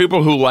 all the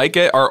people who like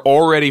it are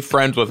already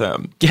friends with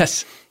him.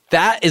 Yes,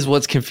 that is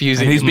what's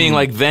confusing. And he's being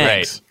like,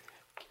 thanks. Right.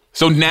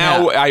 So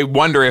now I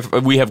wonder if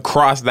we have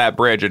crossed that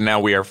bridge and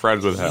now we are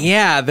friends with him.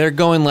 Yeah, they're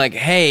going like,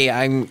 hey,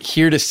 I'm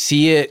here to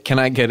see it. Can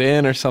I get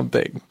in or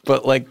something?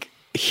 But like,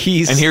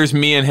 and here's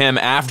me and him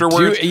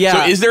afterwards.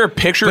 So is there a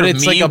picture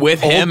of me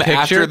with him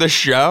after the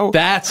show?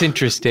 That's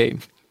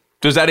interesting.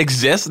 Does that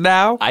exist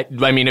now?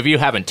 I mean, if you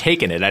haven't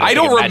taken it, I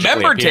don't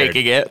remember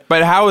taking it.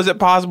 But how is it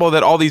possible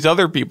that all these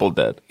other people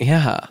did?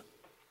 Yeah.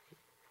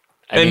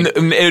 And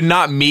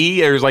not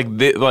me. There's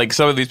like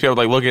some of these people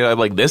like looking at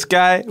like this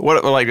guy,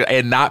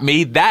 and not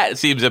me. That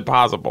seems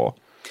impossible.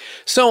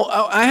 So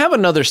I have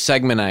another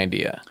segment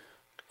idea.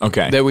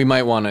 Okay, that we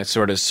might want to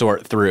sort of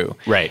sort through.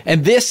 Right,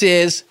 and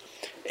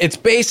it's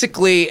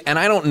basically, and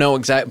I don't know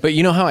exactly, but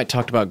you know how I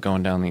talked about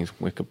going down these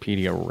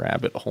Wikipedia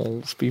rabbit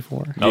holes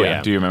before? Oh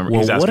yeah. Do you remember?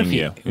 He's asking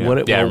you.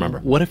 I remember.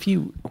 What if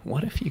you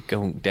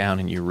go down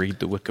and you read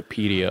the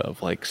Wikipedia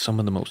of like some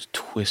of the most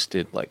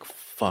twisted, like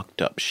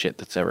fucked up shit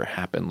that's ever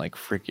happened, like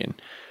freaking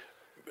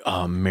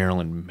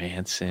Marilyn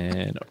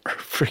Manson or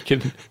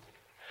freaking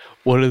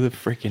what are the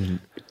freaking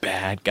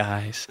bad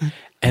guys?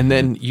 And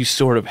then you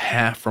sort of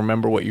half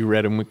remember what you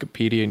read in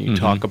Wikipedia and you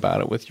talk about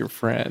it with your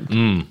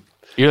friend.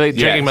 You're like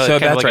talking about so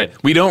kind of that's like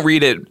right. We don't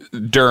read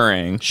it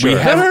during. Sure.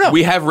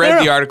 We have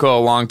read the article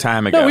a long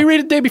time ago. No, we read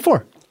it the day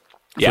before.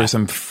 For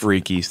some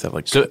freaky stuff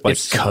like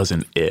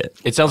Cousin It.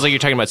 It sounds like you're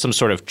talking about some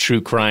sort of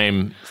true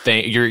crime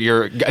thing.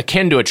 You're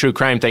akin to a true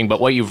crime thing, but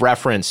what you've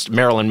referenced,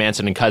 Marilyn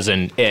Manson and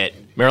Cousin It.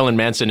 Marilyn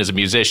Manson is a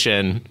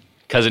musician.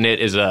 Cousin It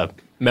is a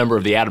member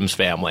of the Addams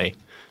Family.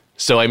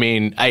 So I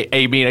mean, I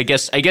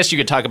guess you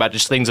could talk about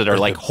just things that are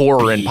like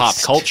horror and pop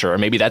culture, or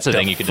maybe that's a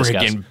thing you could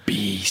discuss. Friggin'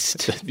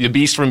 Beast. The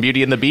Beast from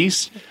Beauty and the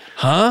Beast?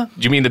 Huh?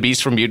 Do you mean the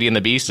Beast from Beauty and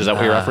the Beast? Is that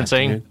what you're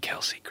referencing? Dude,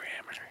 Kelsey Grammer.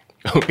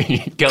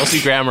 Kelsey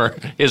Grammer,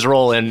 his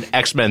role in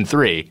X-Men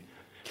 3,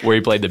 where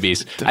he played the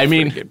Beast.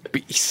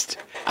 Beast.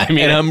 And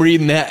I'm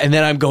reading that, and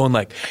then I'm going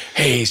like,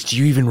 hey, do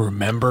you even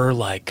remember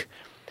like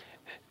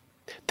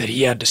that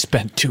he had to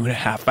spend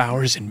 2.5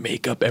 hours in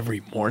makeup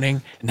every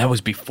morning, and that was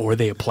before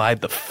they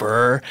applied the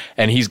fur?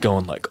 And he's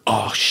going like,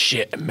 oh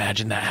shit,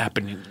 imagine that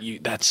happening to you.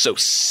 That's so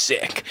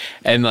sick.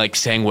 And like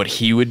saying what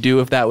he would do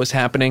if that was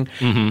happening.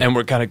 And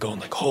we're kind of going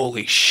like,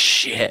 holy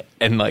shit.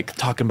 And like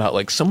talking about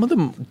like some of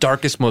the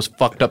darkest, most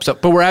fucked up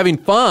stuff, but we're having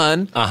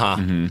fun.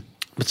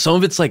 But some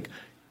of it's like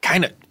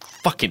kind of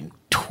fucking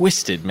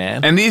twisted,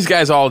 man. And these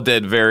guys all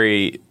did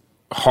very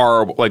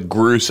horrible, like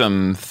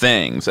gruesome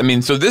things. I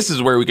mean, so this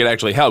is where we could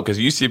actually help, because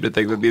you seem to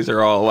think that these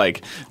are all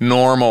like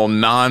normal,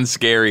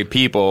 non-scary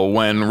people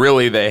when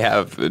really they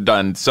have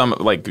done some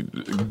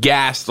like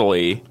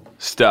ghastly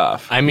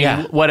stuff. I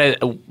mean,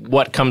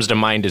 what comes to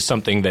mind is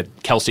something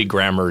that Kelsey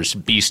Grammer's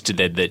Beast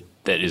did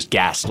that is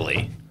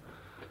ghastly.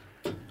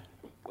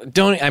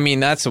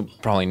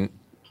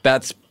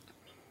 That's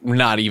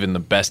not even the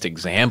best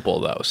example,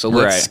 though. So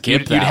let's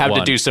skip that. You'd have one.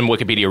 to do some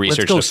Wikipedia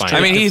research to find it.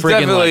 I mean, he's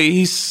definitely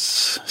he's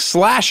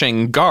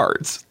slashing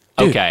guards.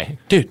 Okay.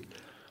 Dude,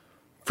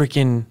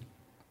 freaking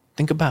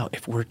think about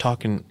if we're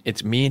talking,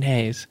 it's me and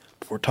Hayes,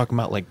 if we're talking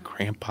about like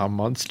Grandpa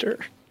Munster.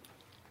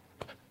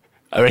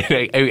 I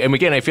mean, and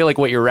again, I feel like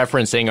what you're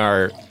referencing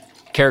are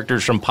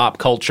characters from pop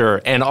culture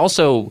and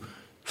also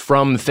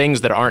from things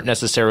that aren't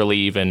necessarily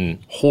even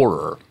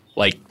horror.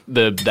 Like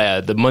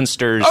the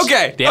Munsters.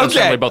 Okay. The Addams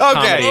Family, both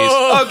comedies.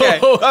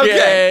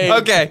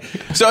 Okay.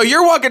 So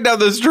you're walking down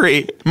the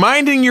street,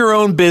 minding your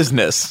own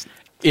business.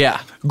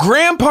 Yeah.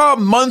 Grandpa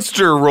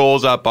Munster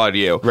rolls up on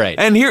you. Right.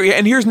 And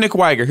here's Nick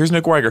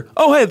Wiger.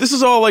 Oh, hey, this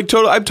is all like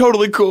I'm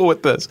totally cool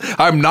with this.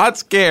 I'm not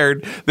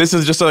scared. This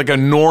is just like a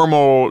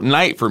normal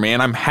night for me,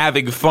 and I'm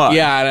having fun.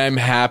 Yeah, and I'm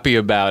happy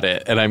about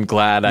it, and I'm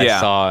glad I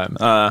saw him.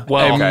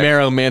 And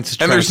Marilyn Manson's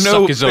trying there's to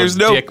suck his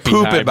own dick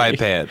poop behind in my me.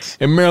 pants.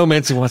 And Marilyn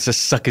Manson wants to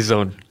suck his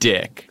own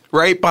dick.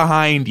 Right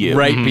behind you.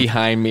 Right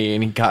behind me,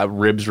 and he got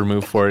ribs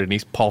removed for it, and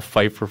he's Paul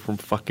Pfeiffer from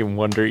fucking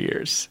Wonder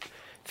Years.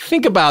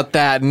 Think about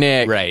that,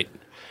 Nick. Right.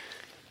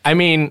 I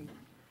mean,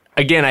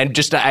 again,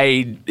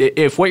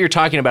 if what you're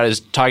talking about is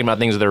talking about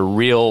things that are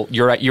real,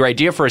 your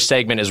idea for a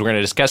segment is we're going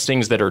to discuss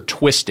things that are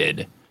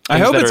twisted. I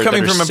hope it's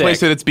coming from a place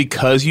that it's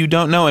because you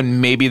don't know,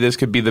 and maybe this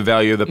could be the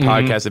value of the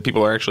podcast, that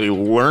people are actually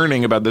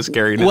learning about the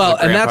scariness. Well,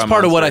 of and that's Grandpa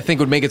part of what Munster. I think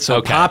would make it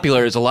so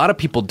popular is a lot of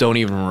people don't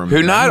even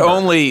remember.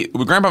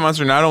 Grandpa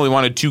Munster not only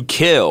wanted to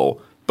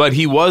kill, but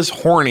he was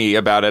horny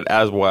about it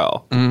as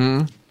well.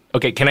 Mm-hmm.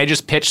 Okay, can I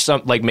just pitch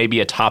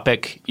maybe a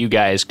topic you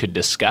guys could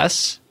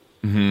discuss?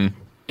 Mm-hmm.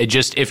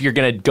 If you're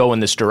going to go in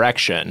this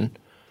direction,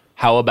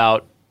 how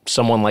about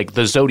someone like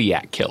the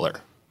Zodiac Killer?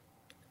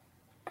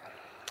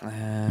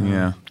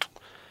 Yeah.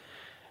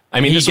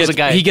 I mean, this was a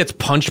guy. He gets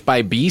punched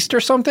by Beast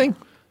or something?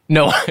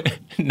 No,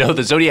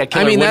 the Zodiac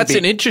Killer. I mean, that's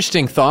an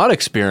interesting thought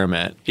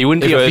experiment. He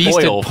wouldn't be a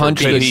Beast foil had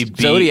punched the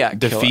Zodiac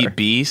defeat Killer.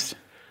 Beast.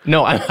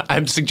 No,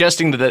 I'm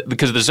suggesting that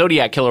because the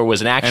Zodiac Killer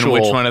was an actual.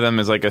 And which one of them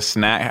is like a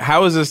snack?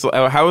 How is this?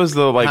 How's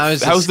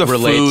the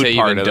relate food to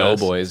part even of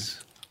Doughboys?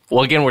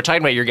 Well, again, we're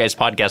talking about your guys'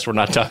 podcast. We're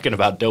not talking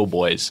about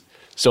Doughboys.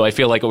 So I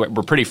feel like we're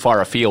pretty far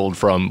afield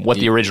from what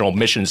the original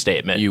mission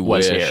statement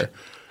was here.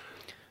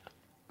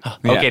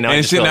 Okay, now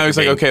and now he's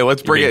like, okay,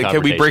 let's bring it.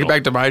 Can we bring it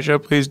back to my show,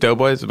 please,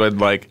 Doughboys? But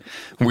like,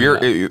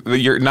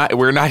 we're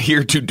not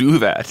here to do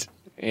that.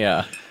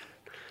 Yeah.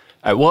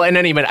 Well, in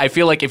any event, I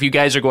feel like if you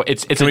guys are going,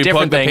 it's Can a we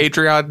different plug thing. the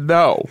Patreon?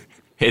 No,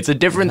 it's a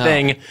different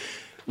thing.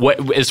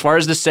 As far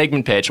as this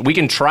segment pitch, we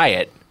can try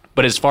it.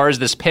 But as far as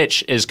this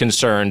pitch is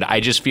concerned, I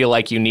just feel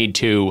like you need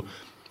to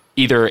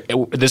either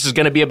this is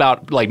going to be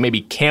about like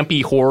maybe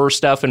campy horror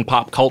stuff in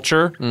pop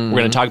culture. Mm-hmm.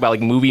 We're going to talk about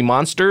like movie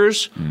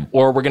monsters,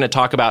 or we're going to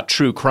talk about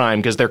true crime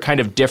because they're kind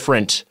of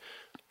different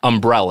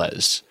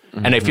umbrellas.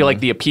 Mm-hmm. And I feel like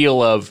the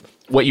appeal of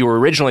what you were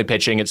originally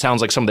pitching, it sounds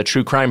like some of the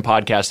true crime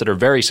podcasts that are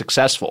very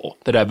successful,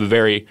 that have a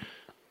very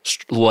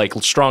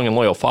strong and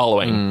loyal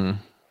following. Mm.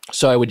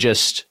 So I would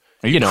just,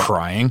 Are you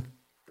crying?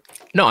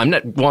 No, I'm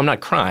not. Well, I'm not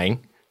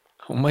crying.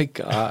 Oh my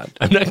God.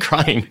 I'm not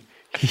crying.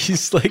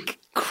 He's like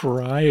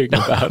crying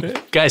about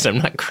it. Guys, I'm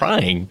not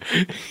crying.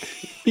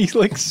 He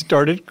like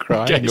started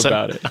crying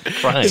about it.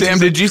 Crying. Sam,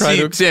 did you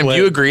see? Sam, do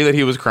you agree that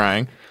he was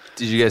crying?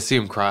 Did you guys see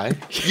him cry?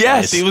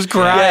 Yes, he was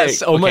crying.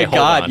 Yes. Oh my hold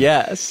God. on.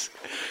 Yes.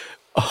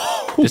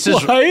 Oh, This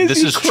is why is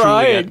this he is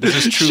crying? Truly,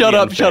 this is truly Shut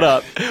up! unfair. Shut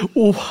up!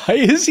 Why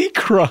is he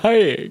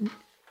crying?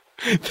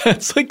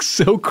 That's like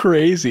so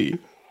crazy.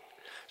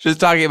 Just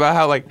talking about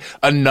how like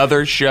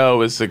another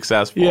show is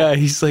successful. Yeah,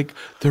 he's like,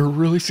 they're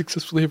really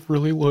successful. They have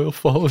really loyal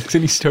followings,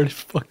 and he started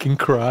fucking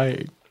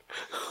crying.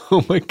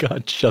 Oh my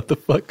God! Shut the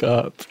fuck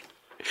up.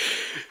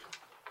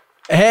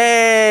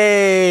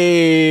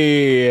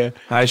 Hey,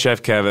 Hi,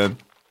 Chef Kevin.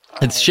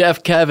 it's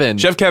Chef Kevin.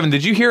 Chef Kevin,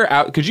 did you hear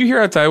out? Could you hear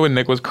outside when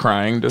Nick was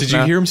crying? Just Did you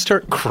now? hear him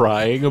start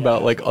crying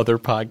about like other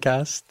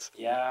podcasts?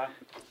 Yeah.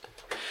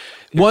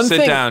 One Sit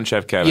thing, down,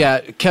 Chef Kevin.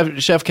 Yeah,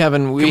 Chef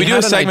Kevin. we do had a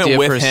an segment idea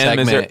with for a him?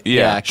 Is segment. there-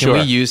 yeah, can we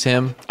sure. use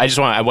him?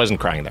 I wasn't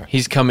crying there.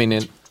 He's coming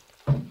in.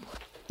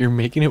 You're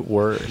making it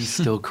worse. He's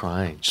still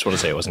crying. Just want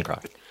to say I wasn't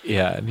crying.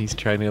 Yeah, and he's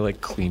trying to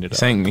like clean it up.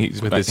 Saying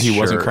with his he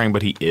wasn't shirt. crying,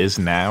 but he is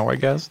now, I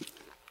guess.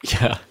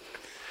 Yeah,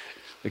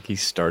 like he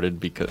started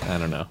because I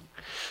don't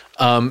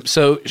know.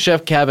 So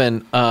Chef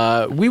Kevin,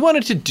 we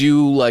wanted to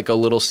do like a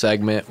little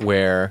segment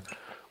where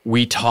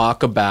we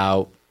talk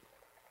about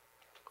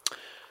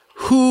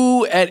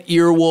who at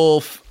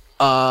Earwolf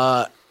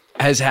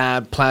has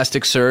had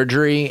plastic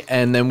surgery,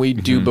 and then we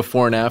do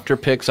before and after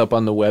pics up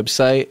on the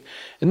website.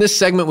 And this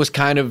segment was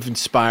kind of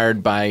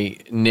inspired by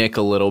Nick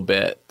a little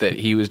bit, that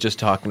he was just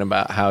talking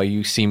about how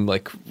you seem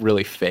like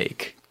really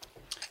fake.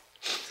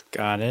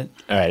 Got it.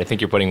 All right, I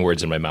think you're putting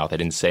words in my mouth. I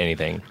didn't say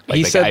anything.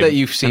 He said that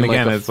you seem and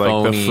again, like a it's like the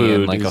phony food.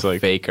 and like He's a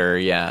like- faker,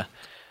 yeah.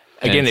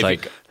 And Again, it's if-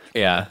 like,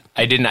 yeah.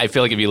 I didn't. I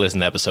feel like if you listen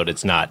to the episode,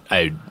 it's not.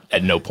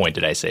 At no point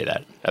did I say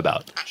that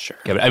about. Sure.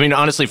 Kevin. I mean,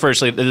 honestly,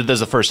 firstly, this is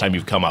the first time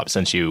you've come up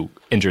since you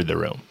entered the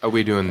room. Are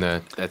we doing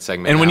that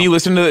segment? And when now? you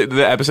listen to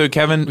the episode,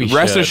 Kevin,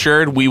 rest should.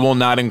 assured we will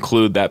not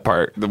include that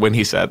part when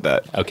he said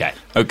that. Okay.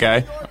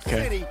 Okay?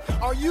 City,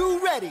 are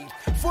you ready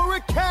for a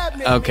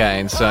cabinet?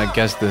 Okay, and so I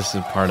guess this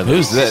is part of the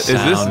Who's this?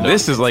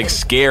 This is like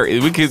scary.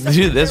 We could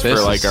do this for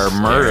like our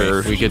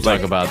murder. We could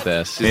talk about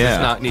this. Does Yeah.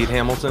 this not need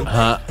Hamilton?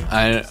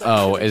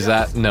 Is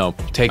that no?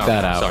 Take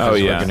that out. sorry. 'Cause Oh,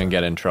 yeah. we're gonna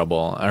get in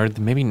trouble, or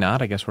maybe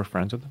not. I guess we're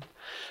friends with them.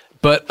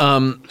 But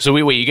So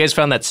wait, you guys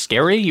found that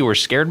scary? You were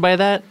scared by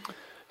that?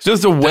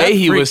 Just the way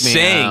he was freaked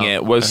me saying out.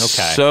 it was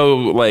Okay. so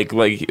like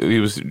he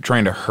was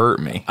trying to hurt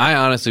me. I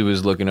honestly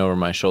was looking over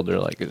my shoulder,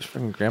 like, is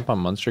freaking Grandpa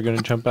Munster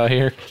gonna jump out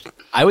here?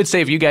 I would say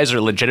if you guys are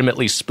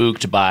legitimately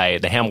spooked by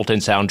the Hamilton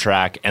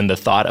soundtrack and the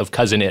thought of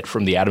Cousin It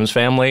from the Addams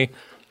Family,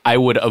 I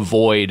would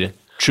avoid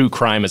true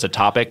crime as a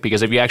topic,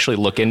 because if you actually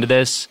look into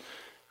this,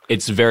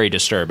 it's very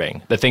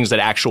disturbing. The things that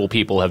actual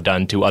people have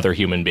done to other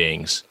human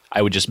beings.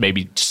 I would just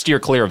maybe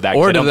steer clear of that. 'cause I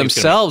Or to don't think it's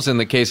gonna themselves in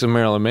the case of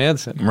Marilyn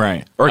Manson.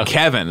 Right. Or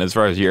Kevin, as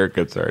far as you're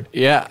concerned.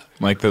 Yeah.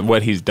 Like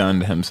what he's done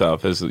to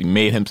himself is he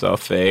made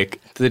himself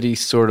fake. That he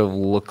sort of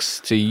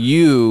looks to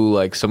you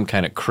like some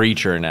kind of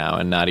creature now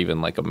and not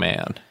even like a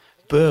man.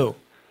 Boo.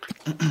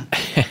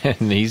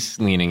 And he's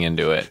leaning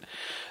into it.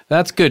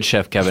 That's good,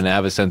 Chef Kevin, to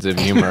have a sense of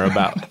humor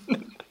about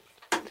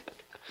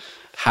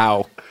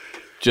how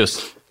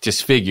just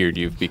disfigured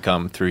you've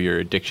become through your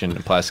addiction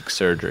to plastic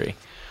surgery.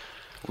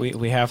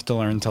 We have to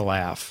learn to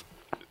laugh.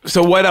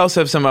 So what else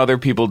have some other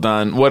people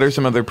done? What are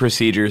some other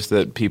procedures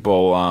that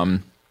people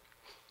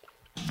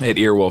at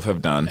Earwolf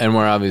have done? And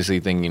we're obviously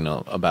thinking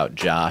about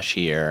Josh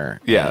here.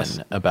 Yes.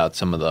 And about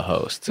some of the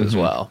hosts as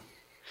well.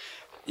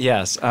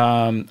 Yes,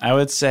 I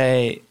would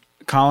say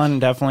Colin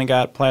definitely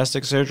got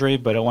plastic surgery,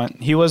 but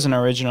he wasn't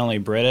originally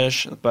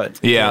British, but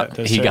Yeah,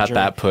 the He got surgery-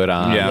 that put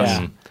on.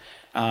 Yeah.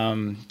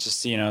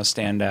 Just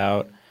stand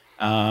out.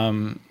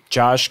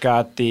 Josh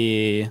got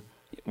the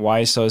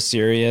 "Why So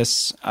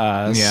Serious"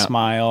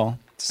 smile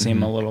to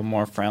seem a little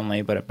more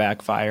friendly, but it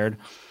backfired.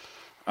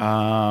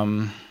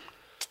 And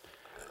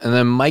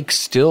then Mike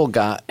still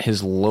got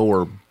his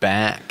lower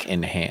back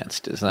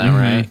enhanced. Is that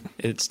right?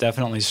 It's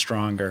definitely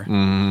stronger.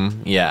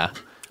 Yeah.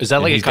 Is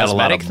that like He's a got a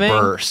lot cosmetic of thing?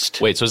 burst.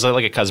 Wait, so is that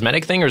like a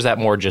cosmetic thing, or is that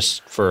more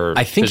just for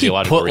I think he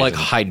physiological put like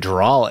reasons?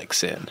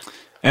 hydraulics in.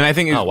 And I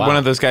think he's Oh, wow. one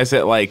of those guys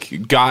that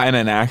like got in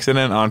an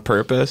accident on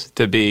purpose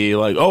to be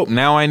like, oh,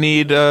 now I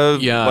need a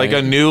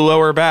new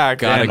lower back.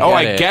 Gotta And, get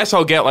I it. guess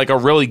I'll get like a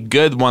really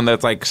good one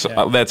that's like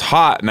that's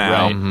hot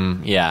now.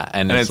 Mhm. Yeah.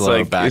 And And his it's lower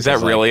like, back is that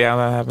like, really how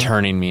that happened?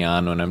 turning me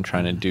on when I'm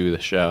trying to do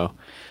the show?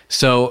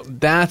 So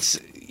that's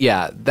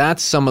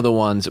some of the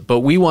ones.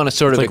 But we want to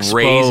sort of It's like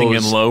expose, raising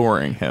and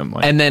lowering him.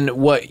 Like, And then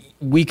what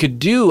we could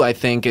do, I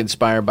think,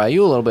 inspired by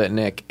you a little bit,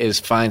 Nick, is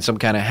find some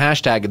kind of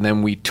hashtag, and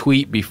then we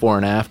tweet before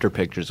and after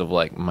pictures of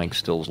like Mike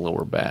Still's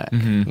lower back, All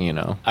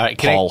right,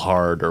 can Paul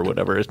Hard or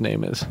whatever his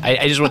name is.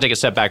 I just want to take a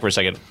step back for a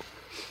second.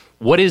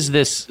 What is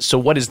this? So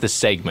what is this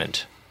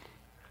segment?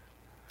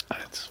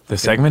 the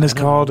segment is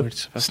called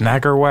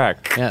Snack or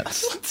Whack. Yeah,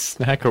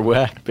 snack or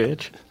whack,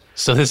 bitch.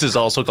 So this is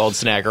also called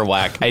Snack or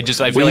Whack. I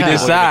feel We like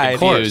decide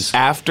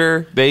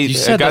after they You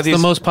said got that's these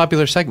the most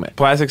popular segment.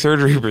 plastic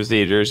surgery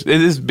procedures.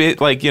 It is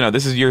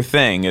this is your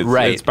thing. It's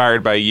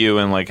inspired by you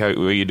and like how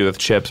you do with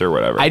chips or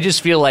whatever. I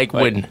just feel like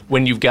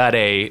when you've got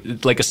a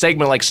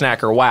segment like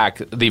Snack or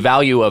Whack, the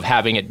value of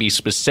having it be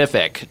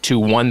specific to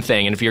one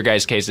thing, and for your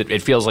guys' case,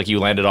 it feels like you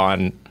landed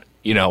on,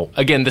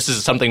 again, this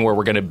is something where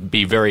we're going to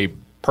be very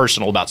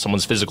personal about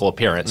someone's physical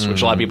appearance,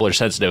 which a lot of people are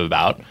sensitive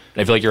about. And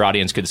I feel like your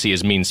audience could see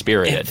as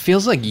mean-spirited. It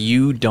feels like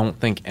you don't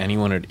think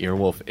anyone at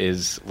Earwolf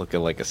is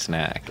looking like a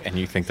snack, and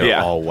you think they're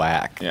all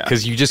whack.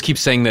 Because you just keep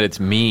saying that it's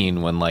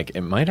mean when, like,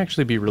 it might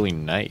actually be really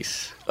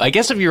nice. I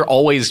guess if you're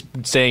always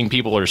saying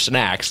people are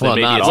snacks, then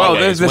maybe it's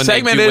always. The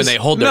segment is when they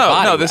hold their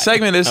body. No, the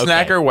segment is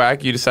Snack or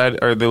Whack. You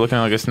decide, are they looking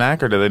like a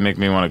snack, or do they make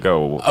me want to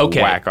go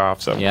whack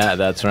off something? Yeah,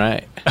 that's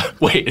right.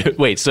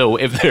 Wait. So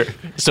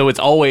it's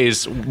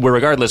always,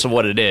 regardless of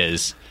what it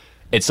is,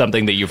 it's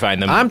something that you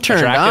find them. I'm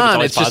turned attractive.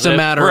 on. It's just positive. a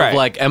matter of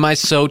like, am I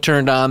so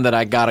turned on that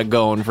I gotta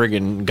go and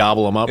friggin'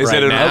 gobble them up now? Is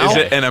it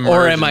an emergency?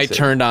 Or am I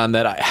turned on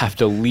that I have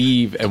to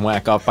leave and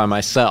whack off by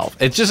myself?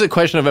 It's just a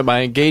question of, am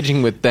I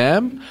engaging with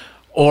them,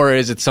 or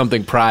is it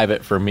something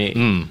private for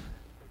me?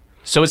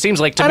 So it seems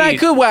like to me, and I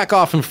could whack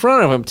off in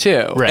front of them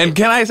too. Right. And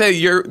can I say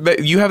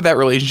you have that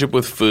relationship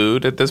with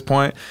food at this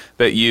point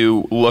that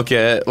you look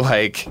at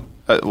like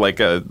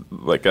a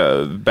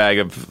bag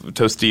of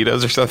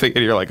Tostitos or something,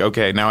 and you're like,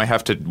 okay, now I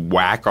have to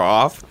whack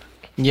off.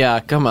 Yeah,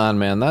 come on,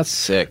 man. That's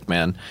sick,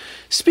 man.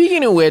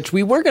 Speaking of which,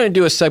 we were going to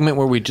do a segment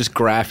where we just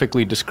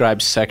graphically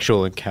describe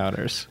sexual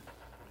encounters.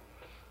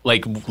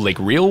 Like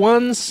real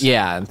ones?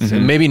 Yeah.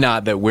 Maybe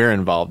not that we're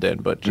involved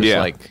in, but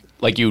just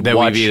like you that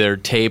watch... we've either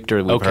taped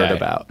or we've heard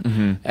about.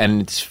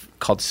 And it's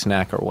called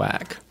Snack or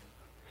Whack.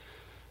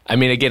 I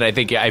mean, again,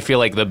 I feel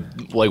like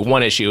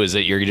one issue is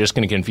that you're just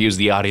going to confuse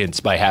the audience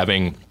by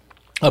having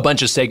a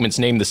bunch of segments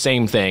named the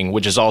same thing,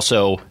 which is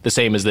also the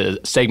same as the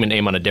segment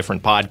name on a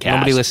different podcast.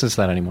 Nobody listens to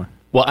that anymore.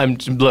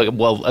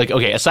 Well,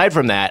 okay. Aside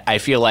from that, I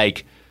feel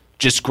like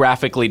just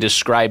graphically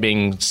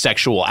describing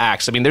sexual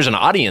acts. I mean, there's an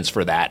audience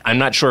for that. I'm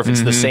not sure if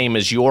it's the same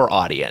as your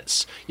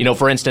audience.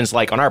 For instance,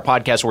 like on our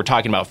podcast, we're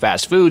talking about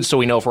fast food, so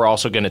we know if we're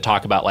also going to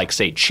talk about, like,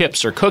 say,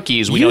 chips or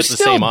cookies, we know it's the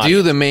same audience. You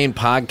still do the main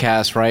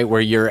podcast, right,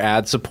 where you're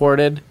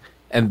ad-supported,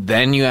 and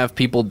then you have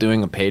people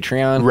doing a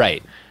Patreon?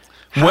 Right.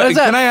 How does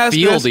that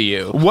feel this? To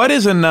you? What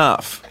is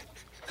enough?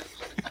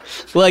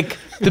 Like,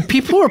 the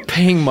people who are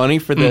paying money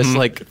for this,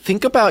 like,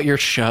 think about your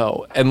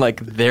show, and, like,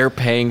 they're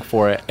paying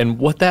for it, and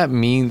what that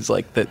means,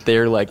 like, that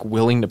they're, like,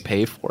 willing to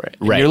pay for it.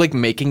 Right. You're, like,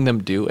 making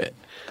them do it.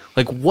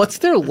 Like, what's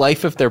their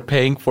life if they're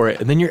paying for it,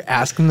 and then you're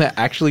asking them to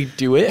actually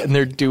do it, and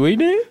they're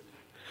doing it?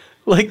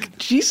 Like,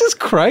 Jesus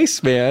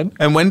Christ, man.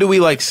 And when do we,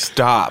 like,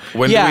 stop?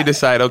 When do we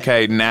decide,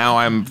 okay, now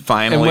I'm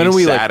finally and when are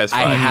we satisfied?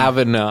 Like, I have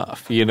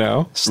enough,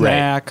 Snack.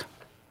 Right.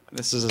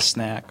 This is a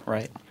snack,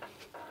 right?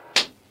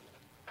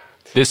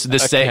 You're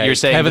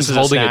saying Kevin's this is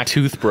holding a a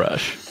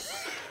toothbrush.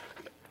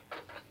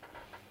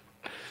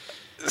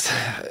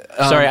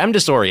 Sorry, I'm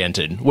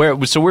disoriented.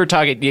 We're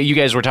talking. You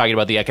guys were talking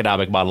about the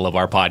economic model of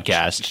our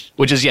podcast,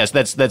 which is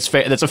that's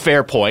fair. That's a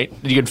fair point.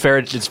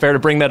 It's fair to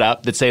bring that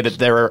up. That say that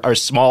there are a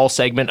small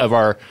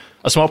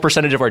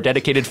percentage of our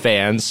dedicated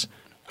fans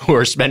who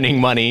are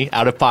spending money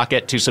out of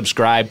pocket to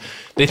subscribe.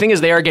 The thing is,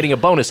 they are getting a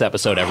bonus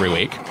episode every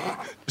week.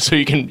 So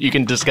you can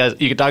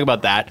talk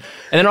about that,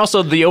 and then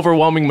also the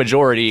overwhelming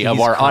majority of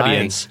our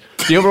audience.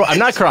 I'm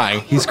not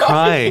crying. He's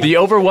crying. The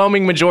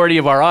overwhelming majority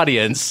of our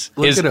audience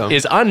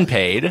is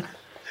unpaid.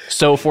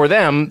 So for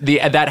them,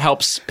 that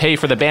helps pay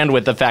for the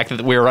bandwidth. The fact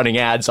that we're running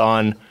ads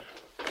on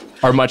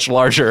our much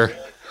larger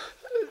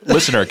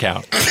listener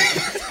count.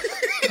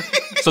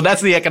 So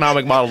that's the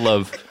economic model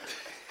of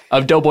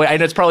Doughboy,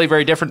 and it's probably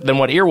very different than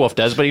what Earwolf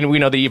does. But we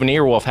know that even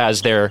Earwolf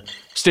has their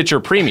Stitcher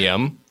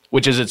Premium,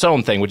 which is its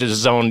own thing, which is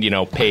its own,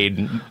 paid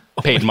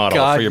model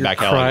God, for your back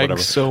catalog,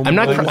 whatever. So I'm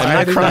not crying.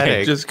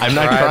 I'm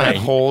not crying the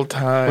whole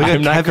time.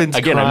 I'm not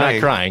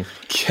crying.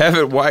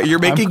 Kevin, why you're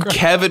making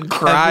Kevin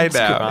cry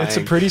now? It's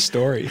a pretty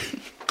story.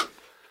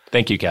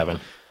 Thank you, Kevin.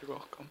 You're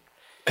welcome.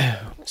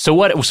 So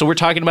we're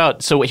talking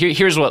about. So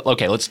here's what.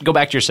 Okay, let's go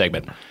back to your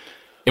segment.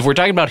 If we're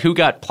talking about who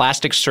got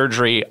plastic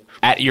surgery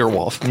at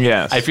Earwolf,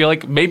 yes, I feel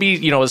like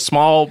maybe a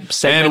small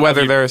segment, and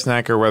whether they're a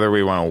snack or whether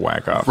we want to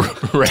whack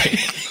off,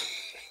 right.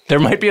 There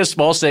might be a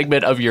small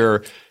segment of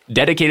your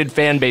dedicated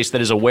fan base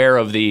that is aware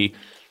of the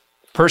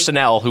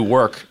personnel who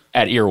work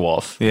at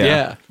Earwolf.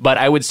 Yeah. But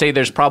I would say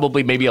there's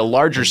probably maybe a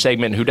larger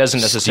segment who doesn't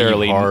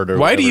necessarily...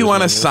 Why do you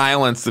want to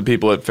silence the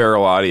people at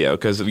Feral Audio?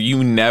 Because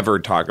you never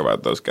talk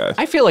about those guys.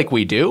 I feel like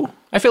we do.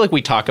 I feel like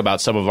we talk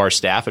about some of our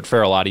staff at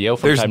Feral Audio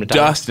from time to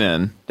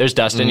time. There's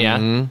Dustin,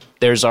 yeah.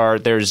 There's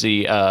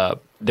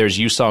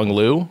Yusong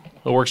Liu,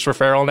 who works for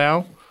Feral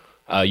now.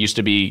 Used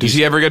to be. Does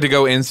he ever get to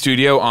go in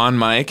studio on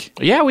mic?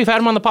 Yeah, we've had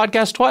him on the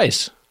podcast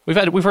twice.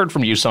 We've heard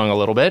from Yusong a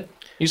little bit.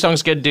 Yusong's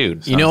a good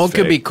dude. You know what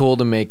could be cool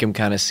to make him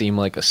kind of seem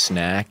like a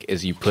snack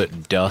is you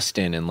put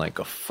Dustin in like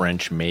a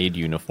French maid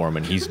uniform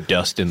and he's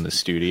Dustin the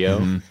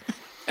studio.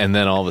 And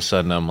then all of a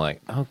sudden I'm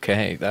like,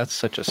 okay, that's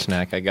such a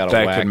snack. I got to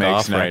That whack could make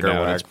off right Snacker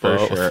now. whack For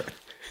both. sure.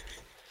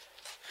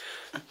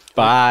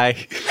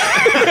 Bye.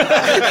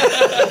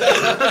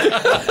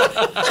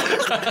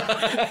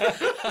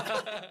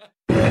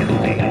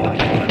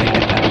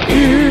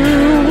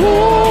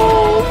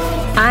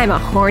 I'm a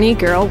horny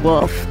girl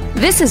wolf.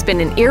 This has been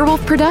an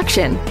Earwolf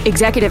production,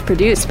 executive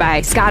produced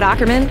by Scott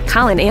Ackerman,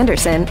 Colin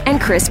Anderson,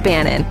 and Chris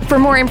Bannon. For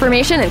more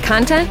information and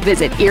content,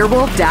 visit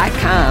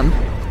earwolf.com.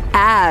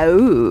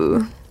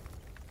 Ow.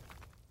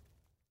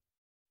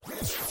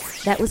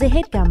 That was a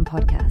HeadGum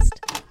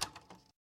podcast.